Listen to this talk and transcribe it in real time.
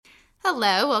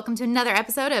Hello, welcome to another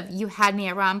episode of You Had Me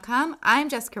at Rom-Com. I'm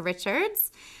Jessica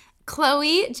Richards.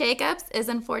 Chloe Jacobs is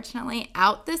unfortunately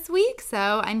out this week,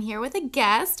 so I'm here with a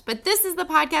guest. But this is the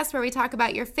podcast where we talk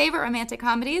about your favorite romantic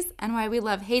comedies and why we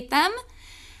love/hate them.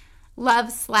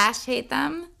 Love/hate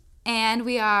them. And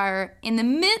we are in the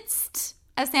midst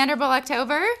of Sandra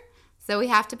Bullocktober, so we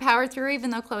have to power through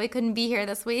even though Chloe couldn't be here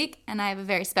this week. And I have a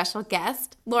very special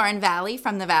guest, Lauren Valley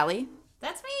from The Valley.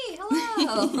 That's me.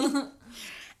 Hello.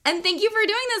 And thank you for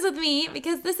doing this with me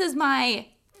because this is my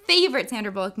favorite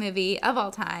Sandra Bullock movie of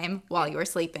all time while you were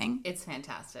sleeping. It's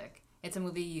fantastic. It's a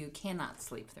movie you cannot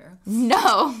sleep through.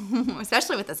 No,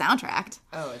 especially with the soundtrack.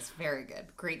 Oh, it's very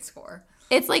good. Great score.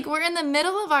 It's like we're in the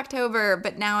middle of October,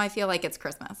 but now I feel like it's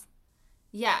Christmas.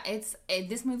 Yeah,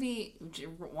 this movie,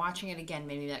 watching it again,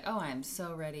 made me be like, oh, I'm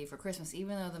so ready for Christmas,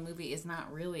 even though the movie is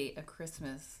not really a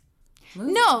Christmas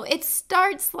movie. No, it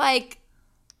starts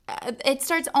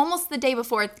almost the day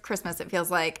before Christmas, it feels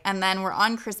like. And then we're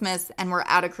on Christmas and we're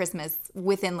out of Christmas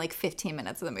within like 15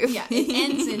 minutes of the movie. Yeah, it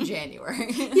ends in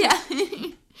January. Yeah.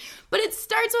 But it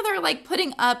starts with her like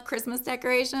putting up Christmas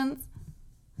decorations.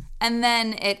 And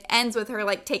then it ends with her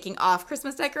like taking off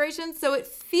Christmas decorations. So it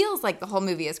feels like the whole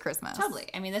movie is Christmas. Totally.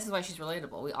 I mean, this is why she's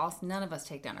relatable. None of us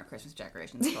take down our Christmas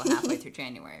decorations until halfway through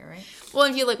January, right? Well,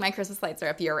 if you look, my Christmas lights are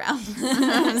up year round.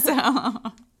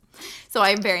 So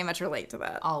I very much relate to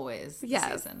that. Always.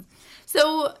 Yes. Season.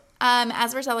 So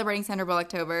as we're celebrating Sandra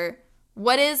Bullocktober,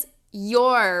 what is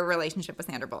your relationship with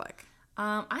Sandra Bullock?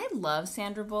 I love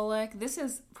Sandra Bullock. This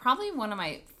is probably one of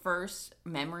my first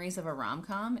memories of a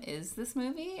rom-com is this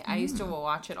movie. I used to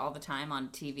watch it all the time on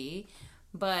TV.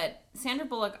 But Sandra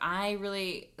Bullock,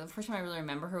 the first time I really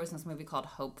remember her was in this movie called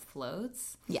Hope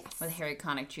Floats. Yes. With Harry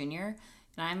Connick Jr.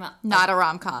 And Not a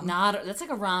rom-com. That's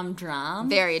like a rom-dram.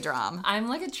 Very dram. I'm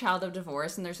like a child of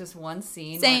divorce, and there's this one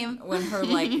scene Same. when her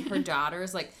her daughter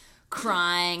is like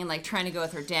crying and like trying to go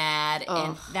with her dad,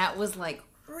 and that was like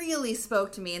really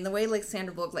spoke to me. And the way like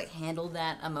Sandra Bullock like handled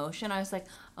that emotion, I was like,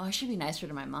 oh, I should be nicer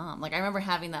to my mom. Like I remember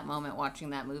having that moment watching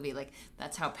that movie. Like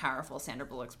that's how powerful Sandra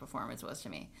Bullock's performance was to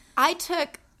me. I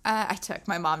took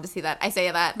my mom to see that. I say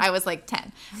that. I was like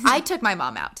 10. I took my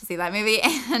mom out to see that movie.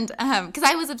 And because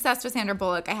I was obsessed with Sandra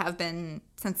Bullock. I have been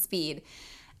since Speed.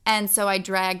 And so I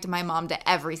dragged my mom to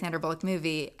every Sandra Bullock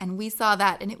movie. And we saw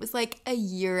that. And it was like a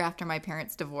year after my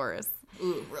parents' divorce.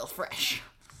 Ooh, real fresh.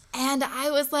 And I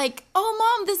was like, oh,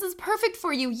 Mom, this is perfect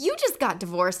for you. You just got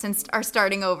divorced and are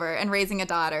starting over and raising a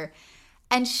daughter.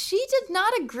 And she did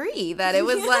not agree that it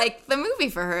was like the movie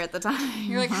for her at the time.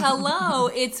 You're like, hello,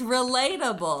 it's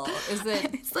relatable. Is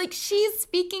it? It's like she's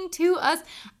speaking to us.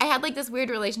 I had like this weird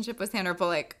relationship with Sandra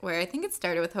Bullock where I think it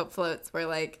started with Hope Floats, where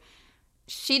like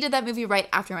she did that movie right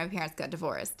after my parents got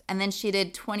divorced. And then she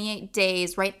did 28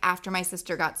 Days right after my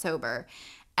sister got sober.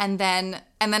 And then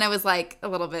I was like a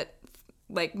little bit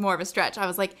like more of a stretch. I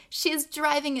was like, she's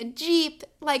driving a Jeep,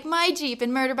 like my Jeep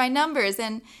in Murder by Numbers,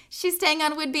 and she's staying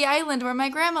on Whidbey Island where my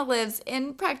grandma lives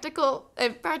in Practical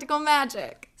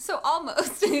Magic. So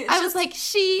almost. I was like,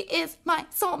 she is my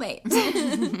soulmate.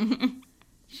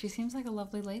 She seems like a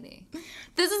lovely lady.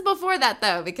 This is before that,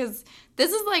 though, because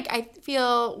this is like, I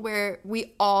feel where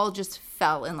we all just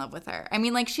fell in love with her. I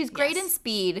mean, like, she's great in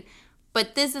Speed,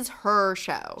 but this is her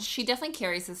show. She definitely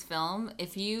carries this film.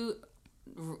 If you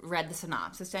read the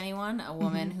synopsis to anyone, a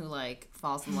woman who like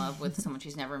falls in love with someone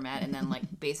she's never met and then like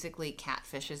basically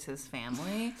catfishes his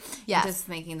family, just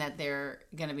thinking that they're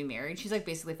gonna be married. She's like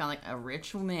basically found like a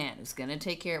rich man who's gonna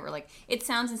take care of her. Like it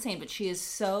sounds insane, but she is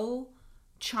so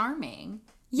charming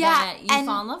that you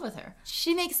fall in love with her.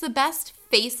 She makes the best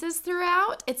faces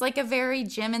throughout. It's like a very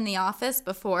Jim in the Office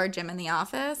before Jim in the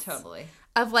Office. Totally.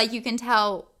 Of like you can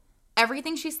tell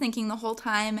everything she's thinking the whole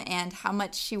time and how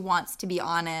much she wants to be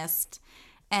honest.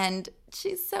 And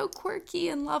she's so quirky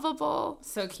and lovable.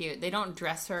 So cute. They don't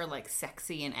dress her like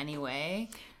sexy in any way.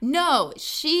 No,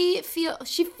 she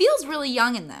feels really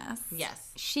young in this.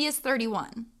 Yes. She is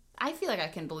 31. I feel like I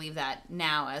can believe that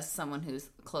now as someone who's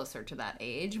closer to that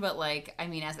age. But like, I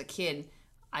mean, as a kid,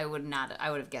 I would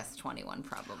have guessed 21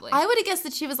 probably. I would have guessed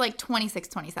that she was like 26,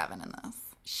 27 in this.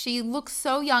 She looks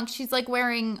so young. She's like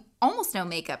wearing almost no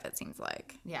makeup, it seems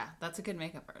like. Yeah, that's a good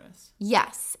makeup artist.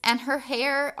 Yes. And her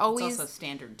hair always... It's also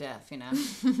standard def, you know?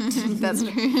 That's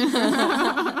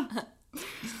true.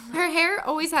 Her hair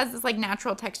always has this like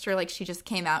natural texture, like she just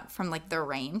came out from like the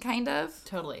rain, kind of.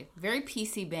 Totally. Very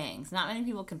PC bangs. Not many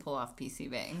people can pull off PC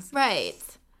bangs. Right.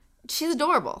 She's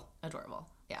adorable. Adorable.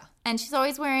 Yeah. And she's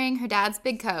always wearing her dad's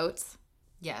big coats.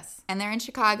 Yes. And they're in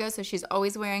Chicago, so she's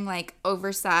always wearing like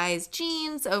oversized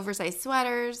jeans, oversized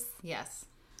sweaters. Yes.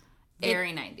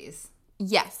 Very 90s.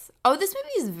 Yes. Oh, this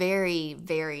movie is very,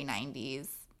 very 90s.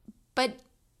 but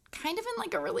kind of in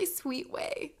like a really sweet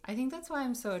way. I think that's why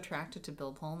I'm so attracted to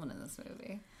Bill Pullman in this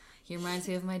movie. He reminds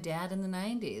me of my dad in the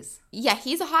 90s. Yeah,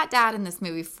 he's a hot dad in this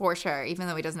movie for sure, even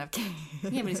though he doesn't have kids.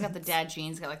 Yeah, but he's got the dad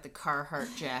jeans, got like the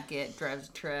Carhartt jacket, drives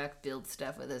a truck, builds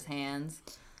stuff with his hands.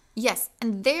 Yes,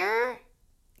 and their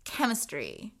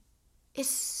chemistry is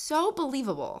so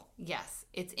believable. Yes,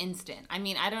 it's instant. I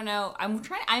mean, I don't know.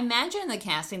 I imagine the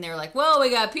casting, they were like, well, we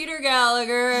got Peter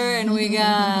Gallagher and we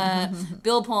got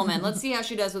Bill Pullman. Let's see how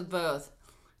she does with both.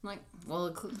 I'm like,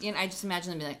 well, I just imagine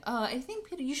them being like, oh, I think,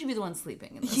 Peter, you should be the one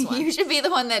sleeping in this one. You should be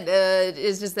the one that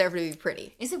is just there to be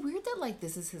pretty. Is it weird that, like,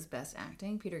 this is his best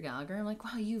acting, Peter Gallagher? I'm like,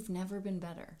 wow, you've never been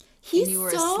better. He's and you were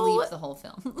asleep the whole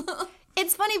film.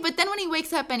 It's funny, but then when he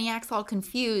wakes up and he acts all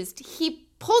confused, he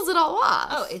pulls it all off.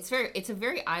 Oh, it's a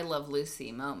very I Love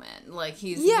Lucy moment. Like,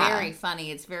 he's very funny.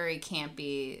 It's very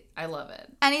campy. I love it.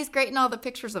 And he's great in all the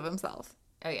pictures of himself.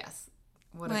 Oh, yes.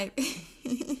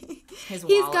 He's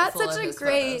got such a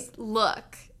great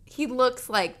look. He looks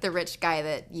like the rich guy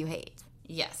that you hate.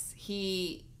 Yes.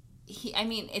 I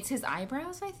mean, it's his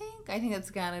eyebrows, I think. I think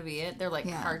that's gotta be it. They're like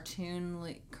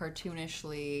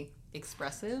cartoonishly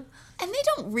expressive. And they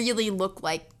don't really look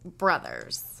like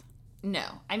brothers. No.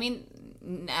 I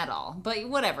mean, at all. But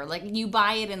whatever. Like, you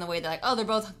buy it in the way that, like, oh, they're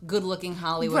both good-looking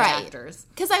Hollywood actors.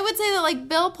 Because I would say that, like,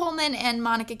 Bill Pullman and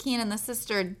Monica Keene, the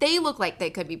sister, they look like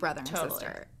they could be brother and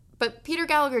sister. But Peter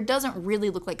Gallagher doesn't really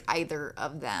look like either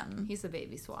of them. He's a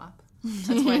baby swap.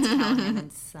 That's why it's Callahan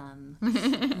and Son.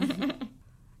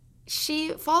 She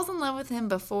falls in love with him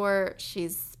before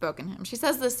she's spoken to him. She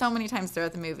says this so many times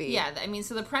throughout the movie. Yeah, I mean,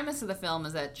 so the premise of the film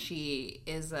is that she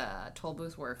is a toll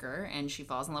booth worker, and she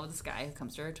falls in love with this guy who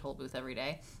comes to her toll booth every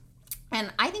day.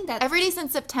 And I think that... Every day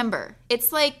since September.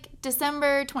 It's like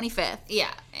December 25th.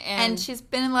 Yeah. And she's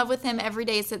been in love with him every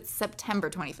day since September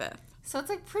 25th. So it's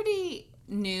like pretty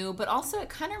new, but also it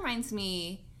kind of reminds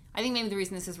me... I think maybe the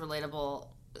reason this is relatable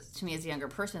to me as a younger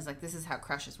person is like, this is how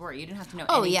crushes were. You didn't have to know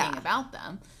anything about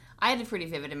them. I had a pretty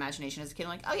vivid imagination as a kid. I'm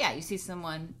like, oh yeah, you see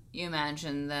someone, you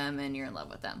imagine them, and you're in love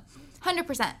with them.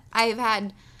 100%. I've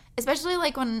had, especially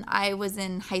like when I was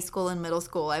in high school and middle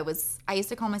school, I used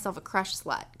to call myself a crush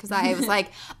slut because I was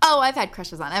like, oh, I've had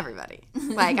crushes on everybody.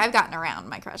 Like, I've gotten around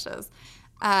my crushes.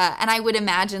 And I would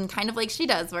imagine kind of like she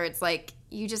does, where it's like,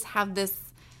 you just have this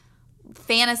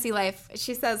fantasy life,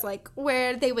 she says, like,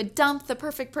 where they would dump the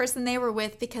perfect person they were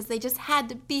with because they just had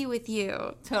to be with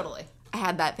you. Totally. I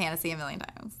had that fantasy a million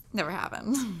times. Never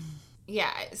happened.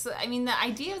 Yeah, so I mean, the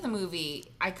idea of the movie,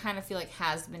 I kind of feel like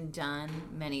has been done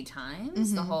many times.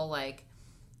 Mm-hmm. The whole, like,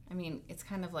 I mean, it's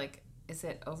kind of like, is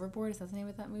it Overboard? Is that the name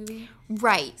of that movie?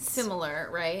 Right. Similar,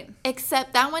 right?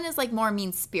 Except that one is, like, more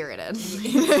mean-spirited.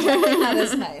 That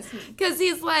is nice. Because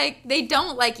he's like, they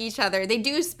don't like each other. They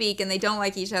do speak, and they don't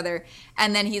like each other.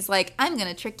 And then he's like, I'm going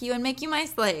to trick you and make you my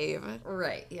slave.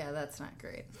 Right. Yeah, that's not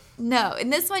great. No. In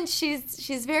this one,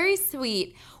 she's very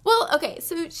sweet. Well, okay,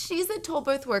 so she's a toll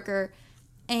booth worker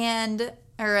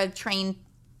or a train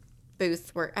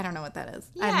booth worker. I don't know what that is.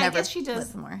 Yeah, I've never I guess she does.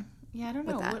 Somewhere. Yeah, I don't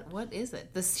know. What is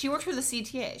it? She works for the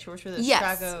CTA. She works for the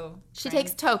Chicago She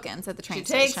takes tokens at the train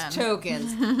station. She takes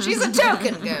tokens. She's a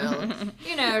token girl.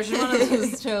 You know, she's one of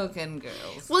those token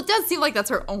girls. Well, it does seem like that's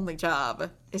her only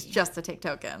job, is just to take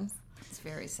tokens. It's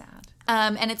very sad.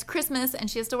 And it's Christmas,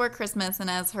 and she has to work Christmas, and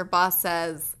as her boss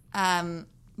says,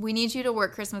 we need you to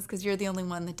work Christmas because you're the only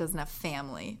one that doesn't have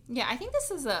family. Yeah, I think this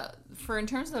is in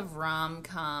terms of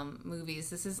rom-com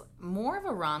movies, this is more of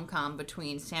a rom-com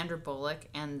between Sandra Bullock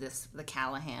and the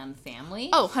Callahan family.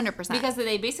 Oh, 100%. Because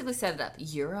they basically set it up.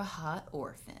 You're a hot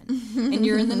orphan, and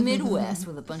you're in the Midwest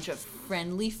with a bunch of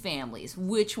friendly families.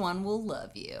 Which one will love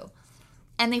you?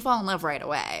 And they fall in love right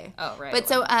away. Oh, right. But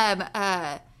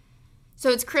so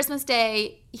it's Christmas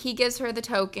Day. He gives her the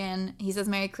token. He says,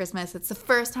 Merry Christmas. It's the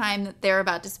first time that they're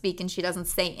about to speak, and she doesn't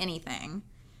say anything.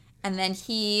 And then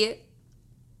he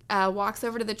walks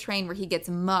over to the train where he gets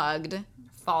mugged.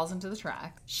 Falls into the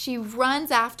track. She runs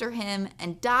after him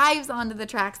and dives onto the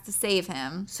tracks to save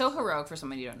him. So heroic for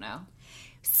someone you don't know.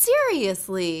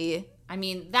 Seriously. I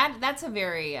mean, that's a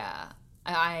very,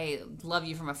 I love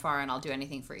you from afar and I'll do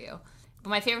anything for you. But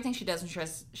my favorite thing she does when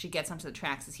she gets onto the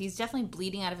tracks is he's definitely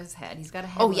bleeding out of his head. He's got a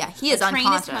head. Oh, yeah. He is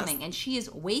unconscious. The train is coming, and she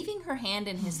is waving her hand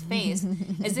in his face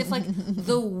as if, like,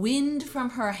 the wind from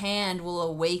her hand will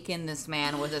awaken this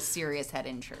man with a serious head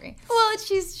injury. Well,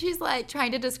 she's like,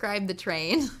 trying to describe the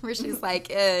train, where she's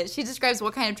like, she describes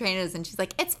what kind of train it is, and she's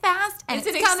like, it's fast, and it's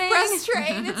an coming. Express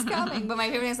train, it's coming. But my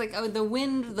favorite thing is, like, oh, the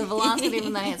wind, the velocity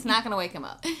of the hand, it's not going to wake him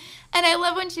up. And I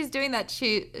love when she's doing that.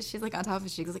 She's, like, on top of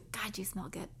it. She goes, like, God, you smell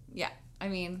good. Yeah. I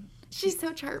mean, she's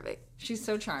so charming. She's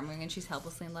so charming, and she's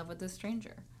helplessly in love with this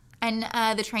stranger. And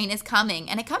the train is coming,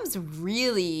 and it comes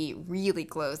really, really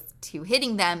close to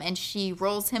hitting them, and she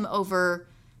rolls him over,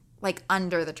 like,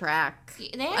 under the track,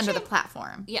 under the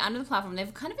platform. Yeah, under the platform. They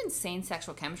have kind of insane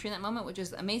sexual chemistry in that moment, which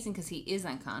is amazing because he is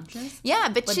unconscious. Yeah,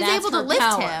 but she's able to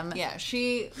lift him. Yeah,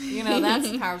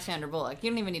 that's the power of Sandra Bullock. You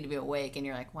don't even need to be awake, and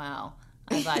you're like, wow,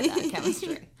 I buy that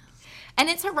chemistry. And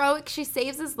it's heroic. She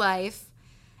saves his life,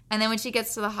 and then when she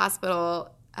gets to the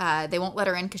hospital, they won't let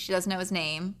her in because she doesn't know his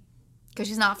name. Because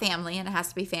she's not family, and it has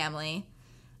to be family.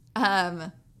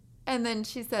 And then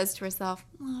she says to herself,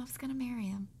 well, I was going to marry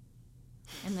him.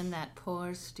 And then that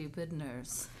poor, stupid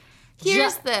nurse.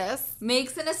 Here's this.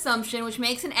 Makes an assumption, which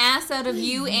makes an ass out of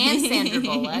you and Sandra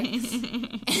Bullock.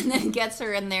 And then gets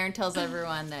her in there and tells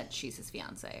everyone that she's his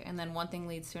fiancé. And then one thing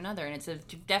leads to another. And it's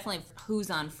definitely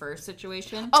who's on first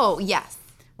situation. Oh, yes.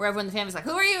 Where everyone in the family's like,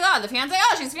 who are you? Oh, the fiancé?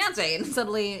 Oh, she's fiancé. And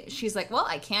suddenly she's like, well,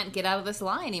 I can't get out of this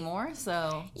lie anymore,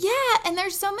 so. Yeah, and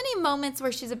there's so many moments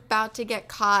where she's about to get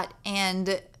caught,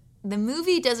 and the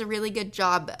movie does a really good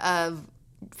job of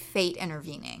fate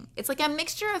intervening. It's like a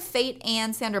mixture of fate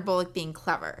and Sandra Bullock being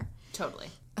clever. Totally.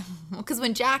 Because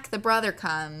when Jack, the brother,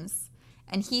 comes,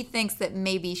 and he thinks that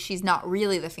maybe she's not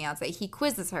really the fiancé, he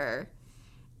quizzes her.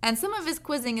 And some of his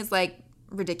quizzing is like,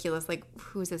 ridiculous, like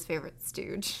who's his favorite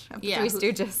stooge of the Three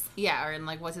Stooges? Yeah, or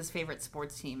like what's his favorite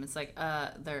sports team? It's like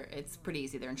it's pretty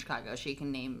easy. They're in Chicago. She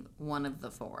can name one of the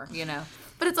four, you know.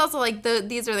 But it's also like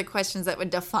these are the questions that would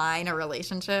define a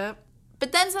relationship.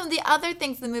 But then some of the other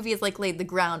things the movie has like laid the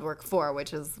groundwork for,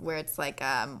 which is where it's like,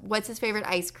 what's his favorite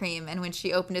ice cream? And when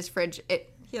she opened his fridge,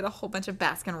 he had a whole bunch of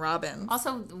Baskin Robbins.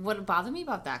 Also, what bothered me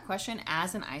about that question,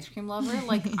 as an ice cream lover,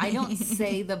 like, I don't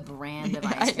say the brand of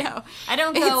ice cream. I know. I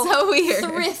don't go, it's so weird.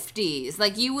 Thrifties.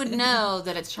 Like, you would know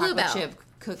that it's chocolate chip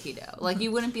cookie dough. Like,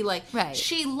 you wouldn't be like, right.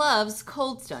 She loves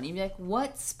Cold Stone. You'd be like,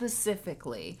 what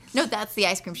specifically? No, that's the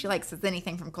ice cream she likes. It's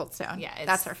anything from Cold Stone. Yeah,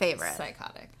 that's her favorite.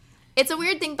 Psychotic. It's a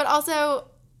weird thing, but also,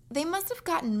 they must have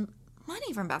gotten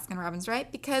money from Baskin Robbins, right?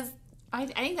 Because I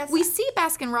think that's... We see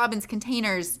Baskin Robbins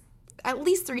containers at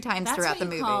least 3 times throughout the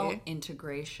movie. That's what you call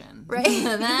integration. Right?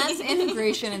 That's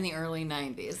integration in the early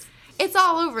 90s. It's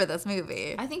all over this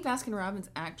movie. I think Baskin Robbins,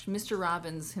 Mr.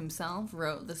 Robbins himself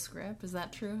wrote the script. Is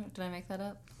that true? Did I make that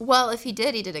up? Well, if he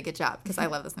did a good job, because I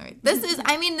love this movie. This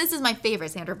is my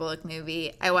favorite Sandra Bullock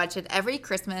movie. I watch it every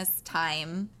Christmas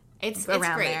time. It's great.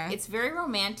 There. It's very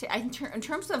romantic. In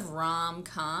terms of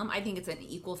rom-com, I think it's an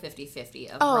equal 50-50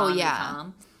 of rom-com. Yeah.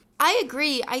 I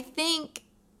agree. I think...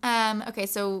 okay,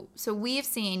 so we have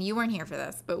seen, you weren't here for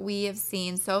this, but we have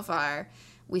seen so far,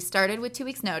 we started with 2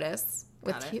 Weeks Notice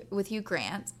with Hugh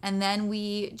Grant, and then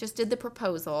we just did The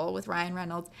Proposal with Ryan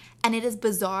Reynolds, and it is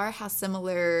bizarre how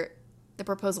similar The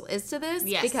Proposal is to this.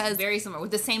 Yes, because very similar.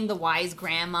 With the wise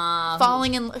grandma.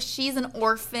 She's an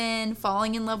orphan,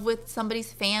 falling in love with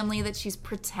somebody's family that she's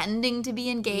pretending to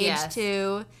be engaged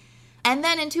to. And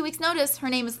then in 2 Weeks Notice, her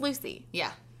name is Lucy.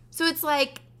 Yeah. So it's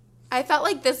like, I felt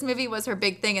like this movie was her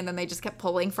big thing, and then they just kept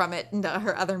pulling from it into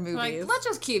her other movies. Like, let's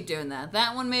just keep doing that.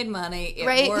 That one made money.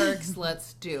 It works.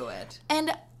 Let's do it.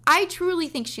 And I truly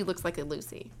think she looks like a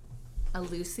Lucy. A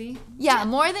Lucy? Yeah,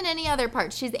 more than any other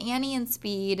part. She's Annie in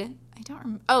Speed. I don't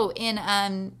remember. Oh,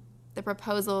 in The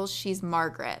Proposal, she's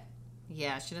Margaret.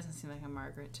 Yeah, she doesn't seem like a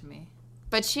Margaret to me.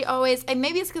 But she always, and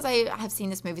maybe it's because I have seen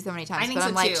this movie so many times, but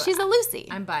I'm like, too. she's a Lucy.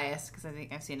 I'm biased because I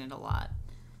think I've seen it a lot.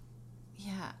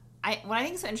 Yeah. What I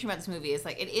think is so interesting about this movie is,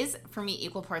 like, it is, for me,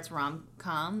 equal parts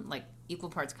rom-com, like, equal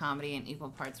parts comedy and equal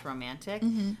parts romantic.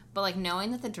 Mm-hmm. But, like,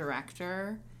 knowing that the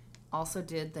director also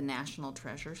did the National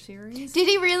Treasure series. Did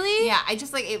he really? Yeah, I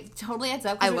just, like, it totally adds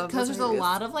up. Because there's a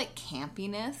lot of, like,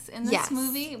 campiness in this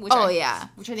movie. Which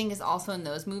which I think is also in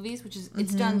those movies, which is,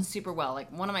 it's done super well.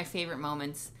 Like, one of my favorite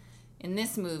moments in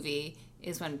this movie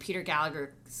is when Peter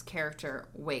Gallagher's character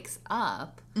wakes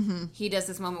up. Mm-hmm. He does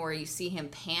this moment where you see him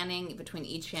panning between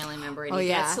each family member, and he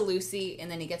gets to Lucy, and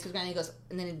then he gets to the guy, and he goes,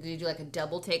 and then they do like a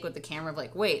double take with the camera of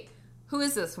like, wait, who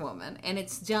is this woman? And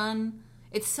it's done.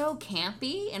 It's so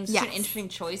campy and such an interesting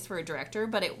choice for a director,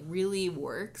 but it really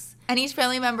works. And each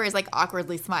family member is like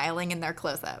awkwardly smiling in their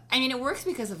close-up. I mean, it works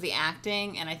because of the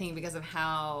acting, and I think because of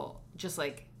how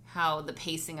the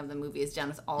pacing of the movie is done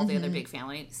with all the other big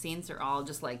family scenes. Are all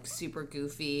just like super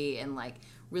goofy and like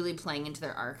really playing into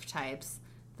their archetypes,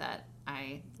 that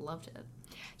I loved it.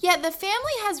 Yeah, the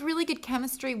family has really good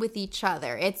chemistry with each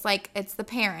other. It's like, it's the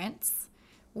parents,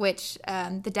 which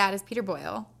the dad is Peter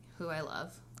Boyle. Who I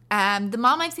love. The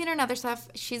mom, I've seen her in other stuff.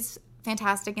 She's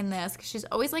fantastic in this because she's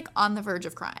always like on the verge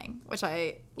of crying, which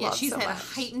I love she's so in a much.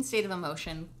 heightened state of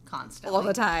emotion constantly. All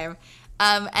the time.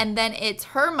 And then it's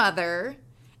her mother,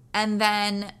 and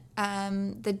then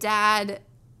the dad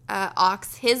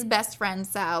Ox his best friend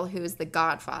Sal, who's the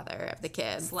godfather of the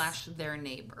kids. / their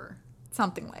neighbor.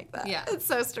 Something like that. Yeah. It's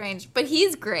so strange. But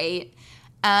he's great.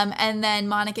 And then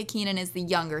Monica Keena is the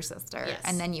younger sister. Yes.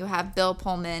 And then you have Bill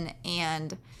Pullman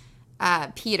and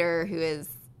Peter, who is,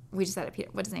 we just said it, Peter,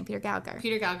 what's his name? Peter Gallagher.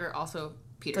 Peter Gallagher, also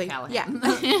Peter Callahan. Yeah.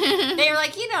 They were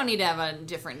like, you don't need to have a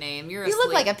different name. You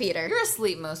look like a Peter. You're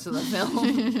asleep most of the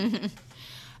film.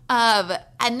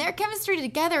 And their chemistry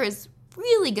together is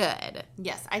really good.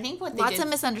 Yes, I think what they Lots of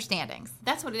misunderstandings.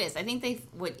 That's what it is. I think in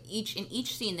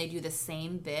each scene they do the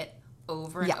same bit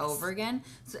over and over again.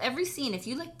 So every scene, if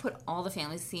you like put all the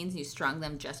family scenes and you strung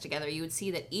them just together, you would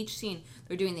see that each scene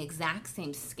they're doing the exact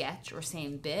same sketch or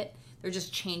same bit. They're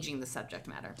just changing the subject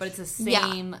matter, but it's the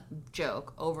same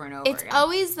joke over and over again. It's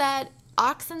always that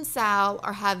Ox and Sal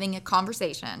are having a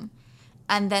conversation,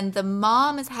 and then the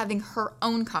mom is having her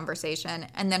own conversation,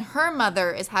 and then her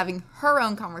mother is having her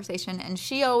own conversation, and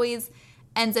she always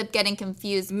ends up getting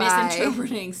confused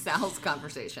misinterpreting Sal's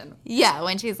conversation. Yeah,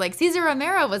 when she's like, Cesar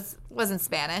Romero wasn't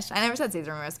Spanish. I never said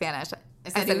Cesar Romero was Spanish. I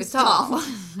said he was tall. Well,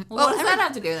 what does that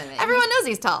have to do with it? Everyone knows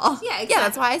he's tall. Yeah, exactly. Yeah,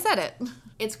 that's why I said it.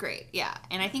 It's great, yeah.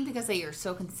 And I think because they are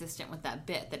so consistent with that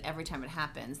bit that every time it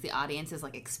happens, the audience is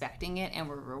like expecting it and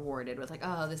we're rewarded with like,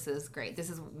 oh, this is great.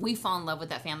 We fall in love with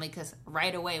that family because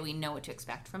right away we know what to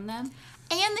expect from them.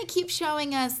 And they keep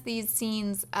showing us these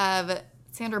scenes of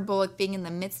Sandra Bullock being in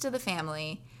the midst of the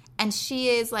family, and she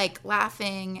is like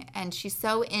laughing and she's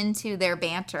so into their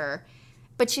banter,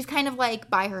 but she's kind of like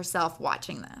by herself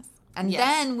watching this. And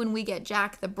then when we get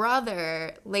Jack the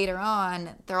brother later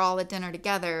on, they're all at dinner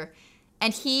together,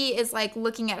 and he is like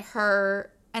looking at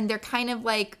her, and they're kind of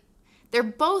like, they're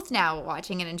both now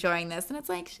watching and enjoying this, and it's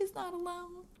like, she's not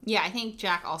alone. Yeah, I think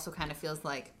Jack also kind of feels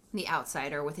like the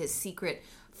outsider with his secret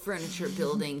furniture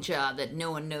building job that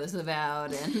no one knows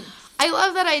about. And I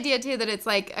love that idea too, that it's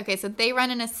like, okay, so they run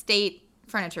an estate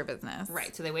furniture business.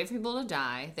 Right, so they wait for people to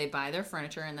die, they buy their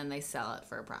furniture, and then they sell it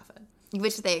for a profit.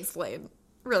 Which they explain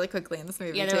really quickly in this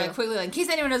movie. Yeah, they're like quickly like, in case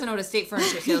anyone doesn't know what estate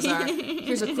furniture sales are,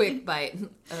 here's a quick bite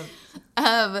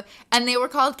of. And they were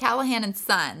called Callahan and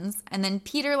Sons, and then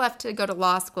Peter left to go to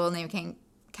law school, and they became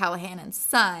Callahan and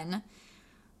Son.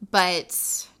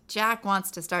 But Jack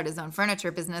wants to start his own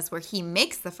furniture business where he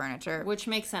makes the furniture. Which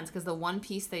makes sense, because the one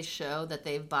piece they show that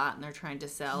they've bought and they're trying to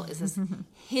sell is this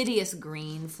hideous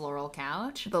green floral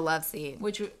couch. The love seat.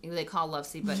 Which they call love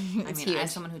seat, but I mean,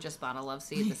 as someone who just bought a love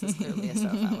seat, this is clearly a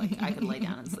sofa. Like, I could lay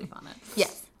down and sleep on it.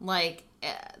 Yes. Like,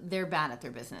 they're bad at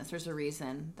their business. There's a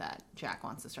reason that Jack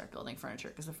wants to start building furniture,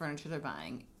 because the furniture they're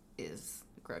buying is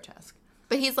grotesque.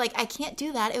 But he's like, I can't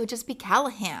do that. It would just be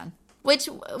Callahan. Which,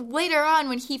 later on,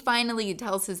 when he finally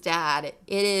tells his dad,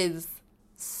 it is,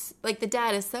 like, the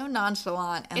dad is so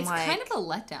nonchalant. And it's kind of a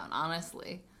letdown,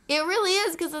 honestly. It really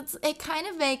is, because it kind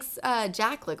of makes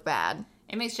Jack look bad.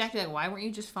 It makes Jack be like, why weren't you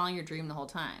just following your dream the whole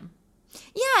time?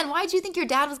 Yeah, and why did you think your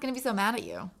dad was going to be so mad at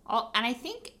you? And I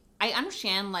think, I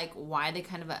understand, like, why they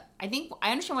kind of, I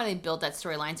understand why they built that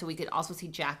storyline so we could also see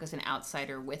Jack as an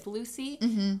outsider with Lucy.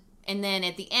 Mm-hmm. And then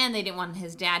at the end, they didn't want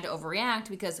his dad to overreact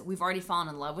because we've already fallen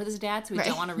in love with his dad, so we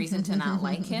don't want a reason to not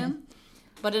like him.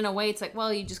 But in a way, it's like,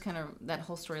 well, you just kind of, that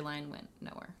whole storyline went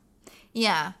nowhere.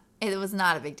 Yeah, it was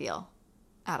not a big deal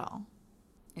at all.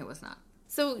 It was not.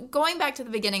 So going back to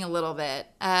the beginning a little bit,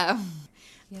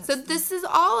 so this is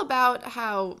all about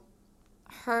how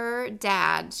her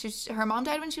dad, her mom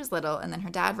died when she was little, and then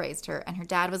her dad raised her, and her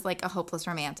dad was like a hopeless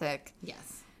romantic.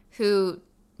 Yes. Who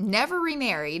never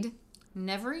remarried.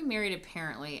 Never remarried,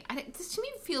 apparently. This to me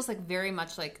feels like very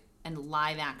much like a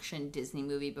live-action Disney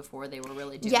movie before they were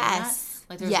really doing that.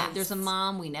 Like there's a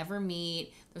mom we never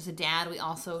meet. There's a dad we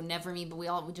also never meet, but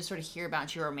we just sort of hear about.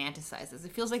 She romanticizes.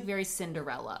 It feels like very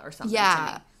Cinderella or something.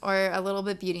 Yeah, or a little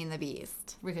bit Beauty and the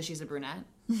Beast. Because she's a brunette.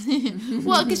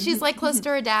 Well, because she's like close to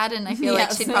her dad, and I feel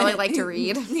like she'd probably like to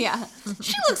read. Yeah,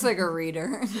 she looks like a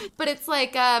reader. But it's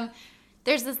like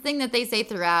there's this thing that they say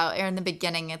throughout, or in the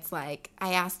beginning, it's like,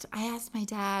 I asked my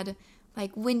dad,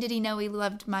 like, when did he know he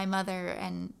loved my mother?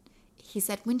 And he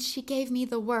said, when she gave me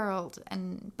the world.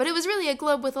 But it was really a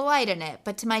globe with a light in it.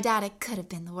 But to my dad, it could have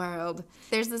been the world.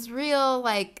 There's this real,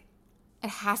 like, it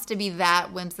has to be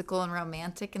that whimsical and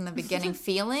romantic in the beginning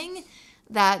feeling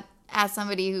that as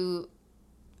somebody who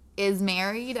is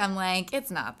married, I'm like, it's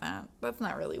not that. That's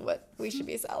not really what we should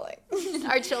be selling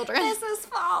our children. This is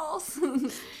false.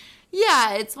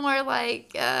 Yeah, it's more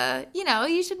like,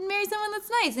 you should marry someone that's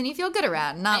nice and you feel good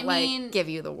around, not give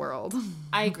you the world.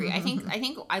 I agree. I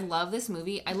think I love this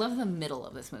movie. I love the middle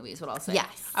of this movie is what I'll say.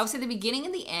 Yes. I would say the beginning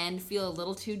and the end feel a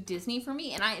little too Disney for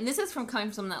me. And this is coming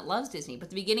from someone that loves Disney, but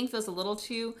the beginning feels a little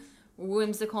too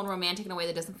whimsical and romantic in a way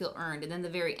that doesn't feel earned. And then the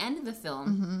very end of the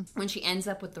film, when she ends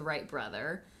up with the right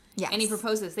brother, and he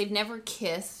proposes, they've never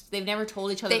kissed. They've never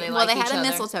told each other they like each other. Well, they had a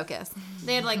mistletoe kiss.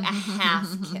 They had like a half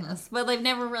kiss, but they've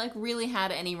never like really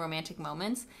had any romantic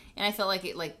moments. And I felt like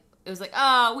it was like,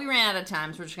 oh, we ran out of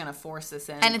time, so we're just gonna force this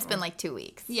in. And it's been like 2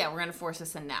 weeks. Yeah, we're gonna force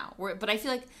this in now. But I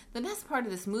feel like the best part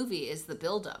of this movie is the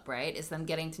build-up, right? Is them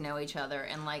getting to know each other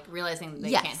and like realizing that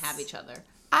they can't have each other.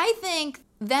 I think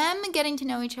them getting to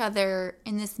know each other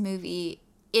in this movie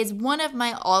is one of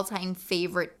my all-time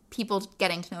favorite people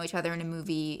getting to know each other in a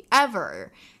movie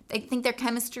ever. I think their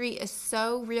chemistry is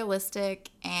so realistic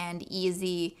and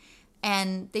easy.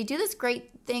 And they do this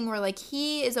great thing where, like,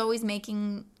 he is always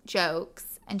making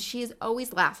jokes and she is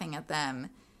always laughing at them.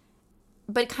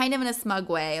 But kind of in a smug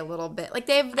way a little bit. Like,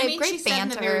 they have great banter. She said in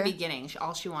the very beginning,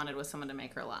 all she wanted was someone to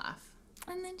make her laugh.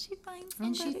 And then she finds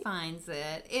somebody. And she finds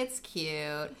it. It's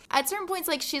cute. At certain points,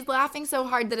 like, she's laughing so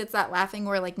hard that it's that laughing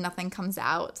where, like, nothing comes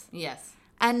out. Yes.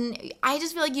 And I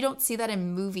just feel like you don't see that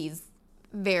in movies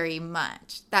very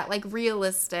much. That, like,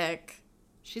 realistic.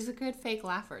 She's a good fake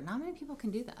laugher. Not many people can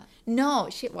do that. No.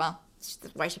 That's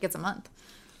why she gets a month.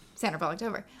 Sandra Bullock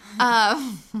over.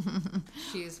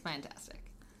 She's fantastic.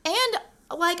 And,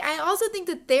 like, I also think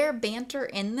that their banter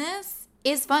in this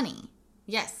is funny.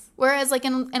 Yes. Whereas, like,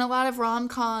 in a lot of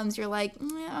rom-coms, you're like,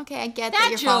 okay, I get that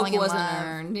you're falling in love. That joke wasn't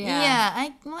earned. Yeah,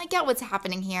 I get what's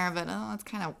happening here, but it's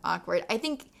kind of awkward. I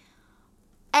think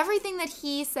everything that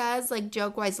he says, like,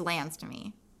 joke-wise, lands to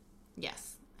me.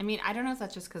 Yes. I mean, I don't know if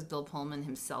that's just because Bill Pullman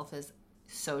himself is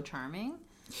so charming.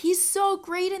 He's so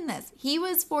great in this. He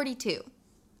was 42.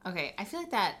 Okay, I feel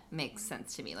like that makes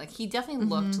sense to me. Like, he definitely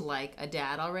looked like a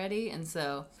dad already, and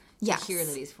so... Yes. To hear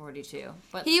that he's 42.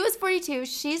 But he was 42,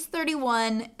 she's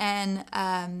 31,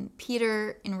 and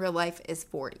Peter in real life is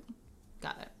 40.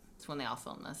 Got it. It's when they all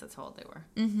filmed this. That's how old they were.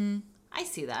 Mm-hmm. I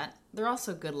see that. They're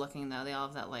also good looking, though. They all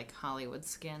have that, like, Hollywood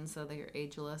skin, so they're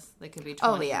ageless. They could be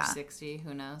 20 or 60.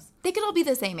 Who knows? They could all be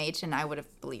the same age, and I would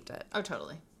have believed it. Oh,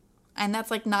 totally. And that's,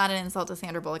 like, not an insult to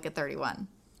Sandra Bullock at 31.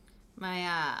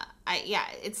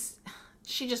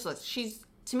 She just looks,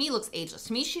 to me, looks ageless.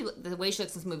 To me, the way she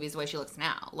looks in this movie is the way she looks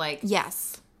now. Like,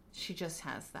 yes. She just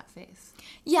has that face.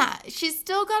 Yeah, she's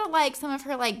still got, like, some of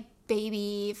her, like,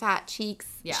 baby fat cheeks.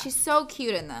 Yeah. She's so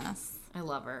cute in this. I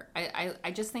love her.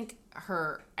 I just think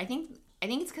I think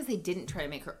it's because they didn't try to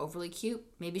make her overly cute.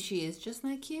 Maybe she is just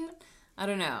not cute. I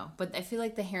don't know. But I feel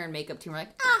like the hair and makeup team were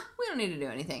like, we don't need to do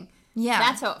anything. Yeah.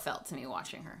 That's how it felt to me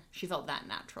watching her. She felt that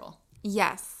natural.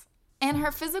 Yes. And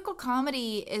her physical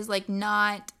comedy is, like,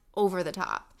 not over the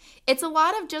top. It's a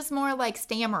lot of just more, like,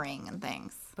 stammering and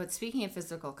things. But speaking of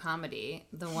physical comedy,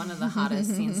 one of the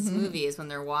hottest scenes in this movie is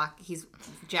when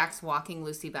Jack's walking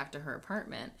Lucy back to her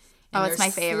apartment. And it's my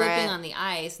favorite. They're slipping on the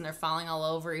ice, and they're falling all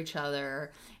over each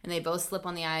other. And they both slip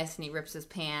on the ice, and he rips his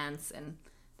pants, and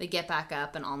they get back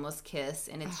up and almost kiss.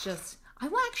 And it's just, I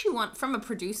actually want, from a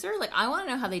producer, like, I want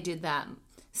to know how they did that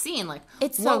scene. Like,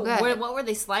 it's so good. What were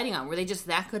they sliding on? Were they just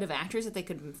that good of actors that they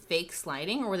could fake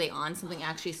sliding, or were they on something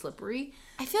actually slippery?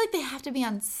 I feel like they have to be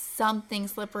on something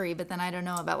slippery, but then I don't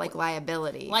know about, like,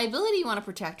 liability. Liability, you want to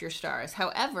protect your stars.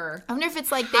 However, I wonder if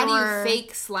it's like how do you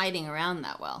fake sliding around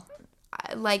that well?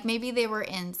 Like, maybe they were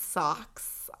in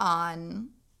socks on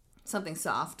something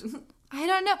soft. I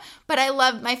don't know. But I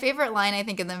love, my favorite line, I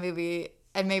think, in the movie,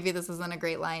 and maybe this isn't a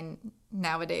great line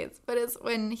nowadays, but it's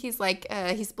when he's like,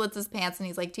 he splits his pants and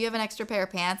he's like, do you have an extra pair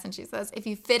of pants? And she says, if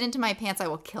you fit into my pants, I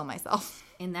will kill myself.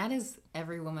 And that is,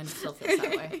 every woman still feels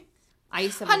that way. I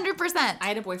used to 100%. I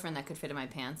had a boyfriend that could fit in my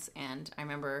pants, and I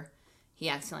remember he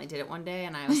accidentally did it one day,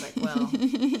 and I was like, well,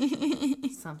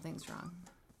 something's wrong.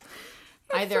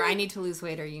 Either I need to lose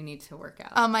weight or you need to work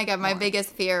out. Oh my God, my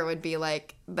biggest fear would be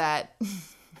like that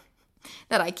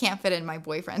I can't fit in my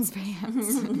boyfriend's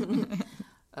pants.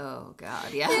 Oh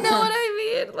God, yeah. You know what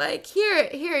I mean? Like,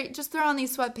 here, just throw on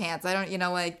these sweatpants. I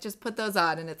don't, like, just put those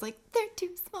on, and it's like, they're too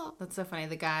small. That's so funny.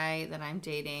 The guy that I'm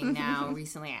dating now,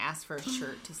 recently I asked for a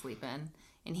shirt to sleep in,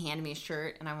 and he handed me a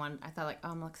shirt, and I thought, like, oh,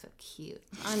 I'm gonna look so cute.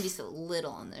 I'm gonna be so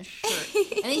little in this shirt.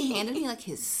 And he handed me, like,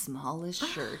 his smallest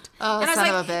shirt. Oh, and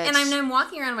son of a bitch. And I'm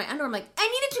walking around in my underwear, I'm like, I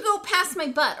needed to go past my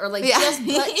butt, or, like, just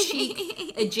butt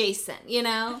cheek adjacent,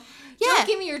 Yeah. Don't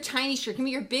give me your tiny shirt. Give me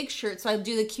your big shirt so I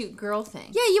do the cute girl thing.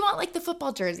 Yeah, you want, like, the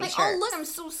football jersey shirt. Oh, look, I'm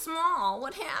so small.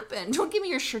 What happened? Don't give me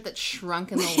your shirt that's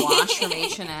shrunk in the wash from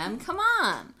H&M. Come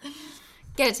on.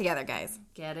 Get it together, guys.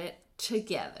 Get it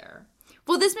together.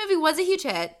 Well, this movie was a huge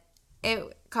hit.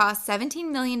 It cost $17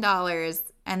 million,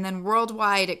 and then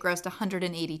worldwide it grossed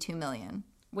 $182 million.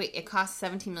 Wait, it cost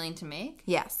 $17 million to make?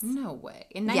 Yes. No way.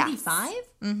 In 95? Yes.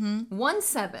 Mm-hmm.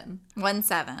 1.7.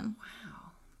 1.7. Wow.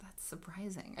 That's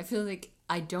surprising. I feel like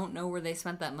I don't know where they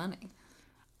spent that money.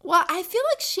 Well, I feel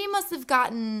like she must have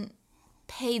gotten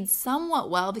paid somewhat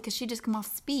well because she just come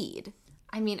off Speed.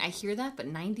 I mean, I hear that, but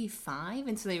 95?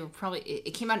 And so they were probably...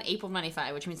 It came out in April of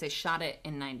 95, which means they shot it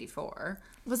in 94.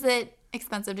 Was it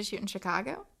expensive to shoot in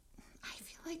Chicago? I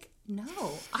feel like, no.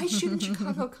 I shoot in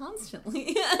Chicago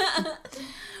constantly. Where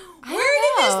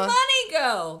did this money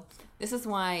go? This is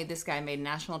why this guy made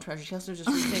National Treasure. He also just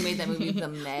recently made that movie, The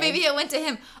Meg. Maybe it went to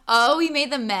him. Oh, he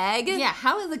made The Meg? Yeah,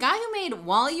 how the guy who made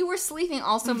While You Were Sleeping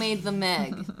also made The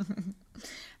Meg.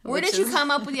 Where did you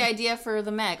come up with the idea for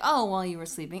The Meg? Oh, while you were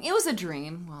sleeping. It was a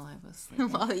dream while I was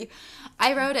sleeping.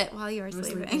 I wrote it while you were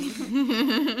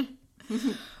sleeping.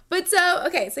 But so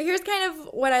here's kind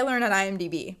of what I learned on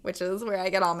IMDb, which is where I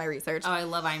get all my research. Oh, I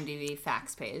love IMDb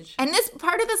facts page. And this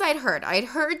part of this I'd heard. I'd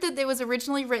heard that it was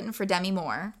originally written for Demi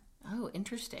Moore. Oh,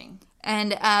 interesting.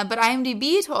 And but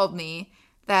IMDb told me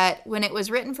that when it was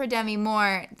written for Demi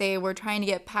Moore, they were trying to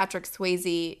get Patrick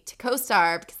Swayze to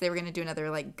co-star because they were going to do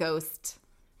another like ghost.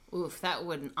 Oof, that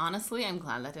wouldn't. Honestly, I'm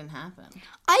glad that didn't happen.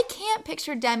 I can't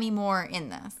picture Demi Moore in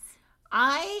this.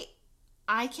 I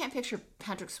can't picture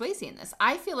Patrick Swayze in this.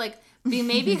 I feel like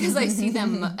maybe because I see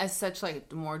them as such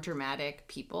like more dramatic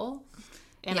people,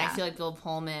 and I feel like Bill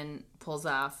Pullman pulls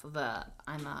off the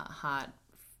I'm a hot,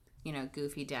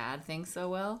 goofy dad thing so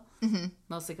well. Mm-hmm.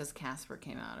 Mostly because Casper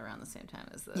came out around the same time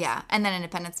as this. Yeah, and then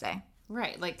Independence Day.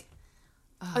 Right, like.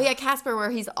 Oh yeah, Casper, where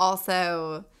he's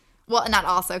also. Well, not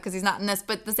also, because he's not in this,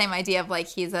 but the same idea of, like,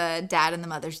 he's a dad and the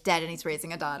mother's dead and he's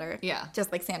raising a daughter. Yeah.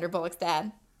 Just like Sandra Bullock's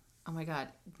dad. Oh, my God.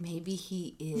 Maybe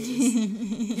he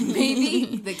is.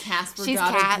 Maybe the Casper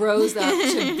daughter Kat. grows up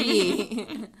to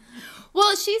be.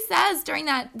 Well, she says during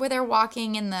that, where they're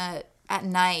walking at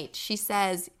night, she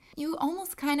says, you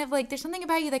almost kind of, like, there's something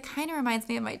about you that kind of reminds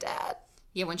me of my dad.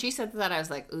 Yeah, when she said that, I was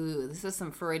like, ooh, this is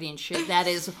some Freudian shit that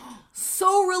is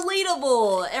so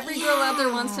relatable. Every girl out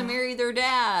there wants to marry their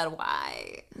dad.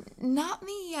 Why? Not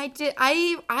me.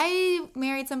 I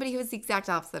married somebody who was the exact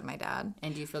opposite of my dad.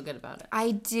 And do you feel good about it?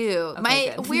 I do.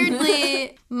 Okay,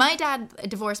 Weirdly, my dad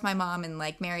divorced my mom and,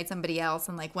 like, married somebody else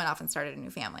and, like, went off and started a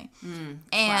new family.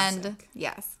 Classic.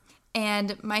 Yes.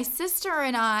 And my sister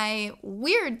and I,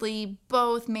 weirdly,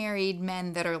 both married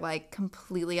men that are, like,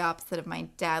 completely opposite of my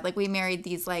dad. Like, we married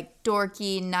these, like,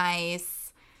 dorky,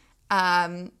 nice,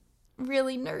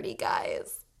 really nerdy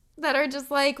guys that are just,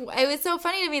 like, it was so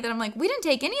funny to me that I'm like, we didn't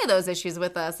take any of those issues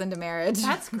with us into marriage.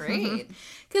 That's great.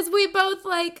 Because we both,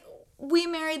 like, we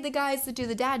married the guys that do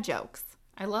the dad jokes.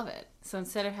 I love it. So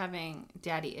instead of having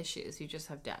daddy issues, you just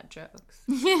have dad jokes.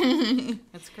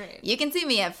 That's great. You can see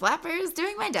me at Flappers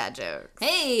doing my dad jokes.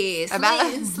 Hey,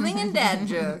 slinging dad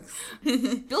jokes.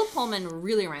 Bill Pullman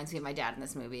really reminds me of my dad in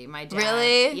this movie. My dad,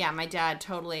 really? Yeah, my dad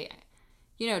totally,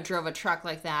 drove a truck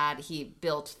like that. He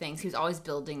built things. He was always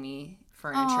building me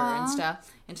furniture and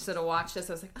stuff. And just sort of watched this.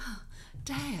 I was like, oh,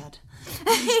 Dad.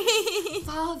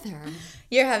 Father.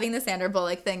 You're having the Sandra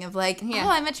Bullock thing of like, oh,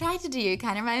 I'm attracted to you. You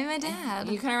kind of remind me of my dad.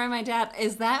 You kind of remind my dad.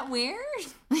 Is that weird?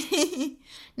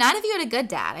 Not if you had a good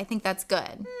dad. I think that's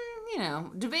good.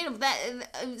 Debatable.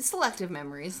 Selective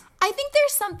memories. I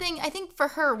think for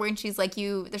her, when she's like,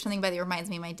 there's something about you that reminds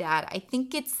me of my dad. I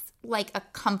think it's like a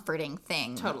comforting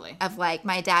thing. Totally. Of like,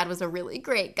 my dad was a really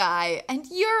great guy and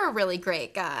you're a really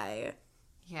great guy.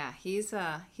 Yeah, he's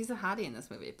a hottie in this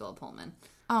movie, Bill Pullman.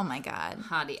 Oh my God.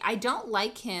 Hottie. I don't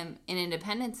like him in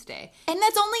Independence Day. And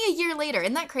that's only a year later.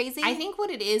 Isn't that crazy? I think what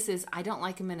it is I don't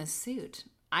like him in a suit.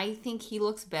 I think he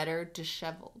looks better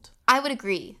disheveled. I would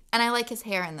agree. And I like his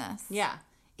hair in this. Yeah.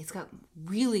 It's got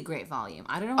really great volume.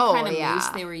 I don't know what kind of mousse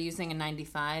they were using in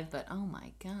 95, but oh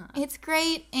my God. It's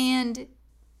great. And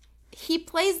he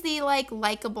plays the like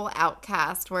likable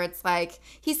outcast where it's like,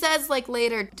 he says like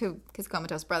later to his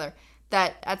comatose brother,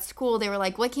 that at school they were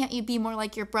like, why can't you be more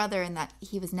like your brother? And that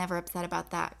he was never upset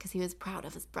about that because he was proud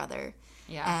of his brother.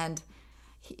 Yeah. And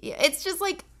it's just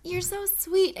like, you're so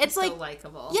sweet. It's like, so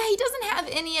likable. Yeah, he doesn't have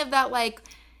any of that like,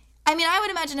 I mean, I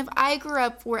would imagine if I grew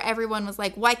up where everyone was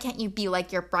like, why can't you be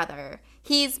like your brother?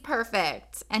 He's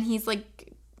perfect. And he's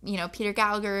like, Peter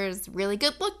Gallagher's really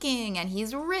good looking and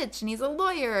he's rich and he's a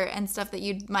lawyer and stuff that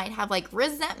you might have like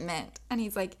resentment. And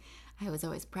he's like, I was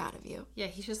always proud of you. Yeah,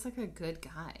 he's just like a good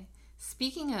guy.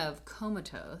 Speaking of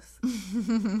comatose,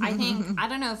 I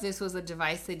don't know if this was a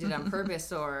device they did on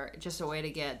purpose or just a way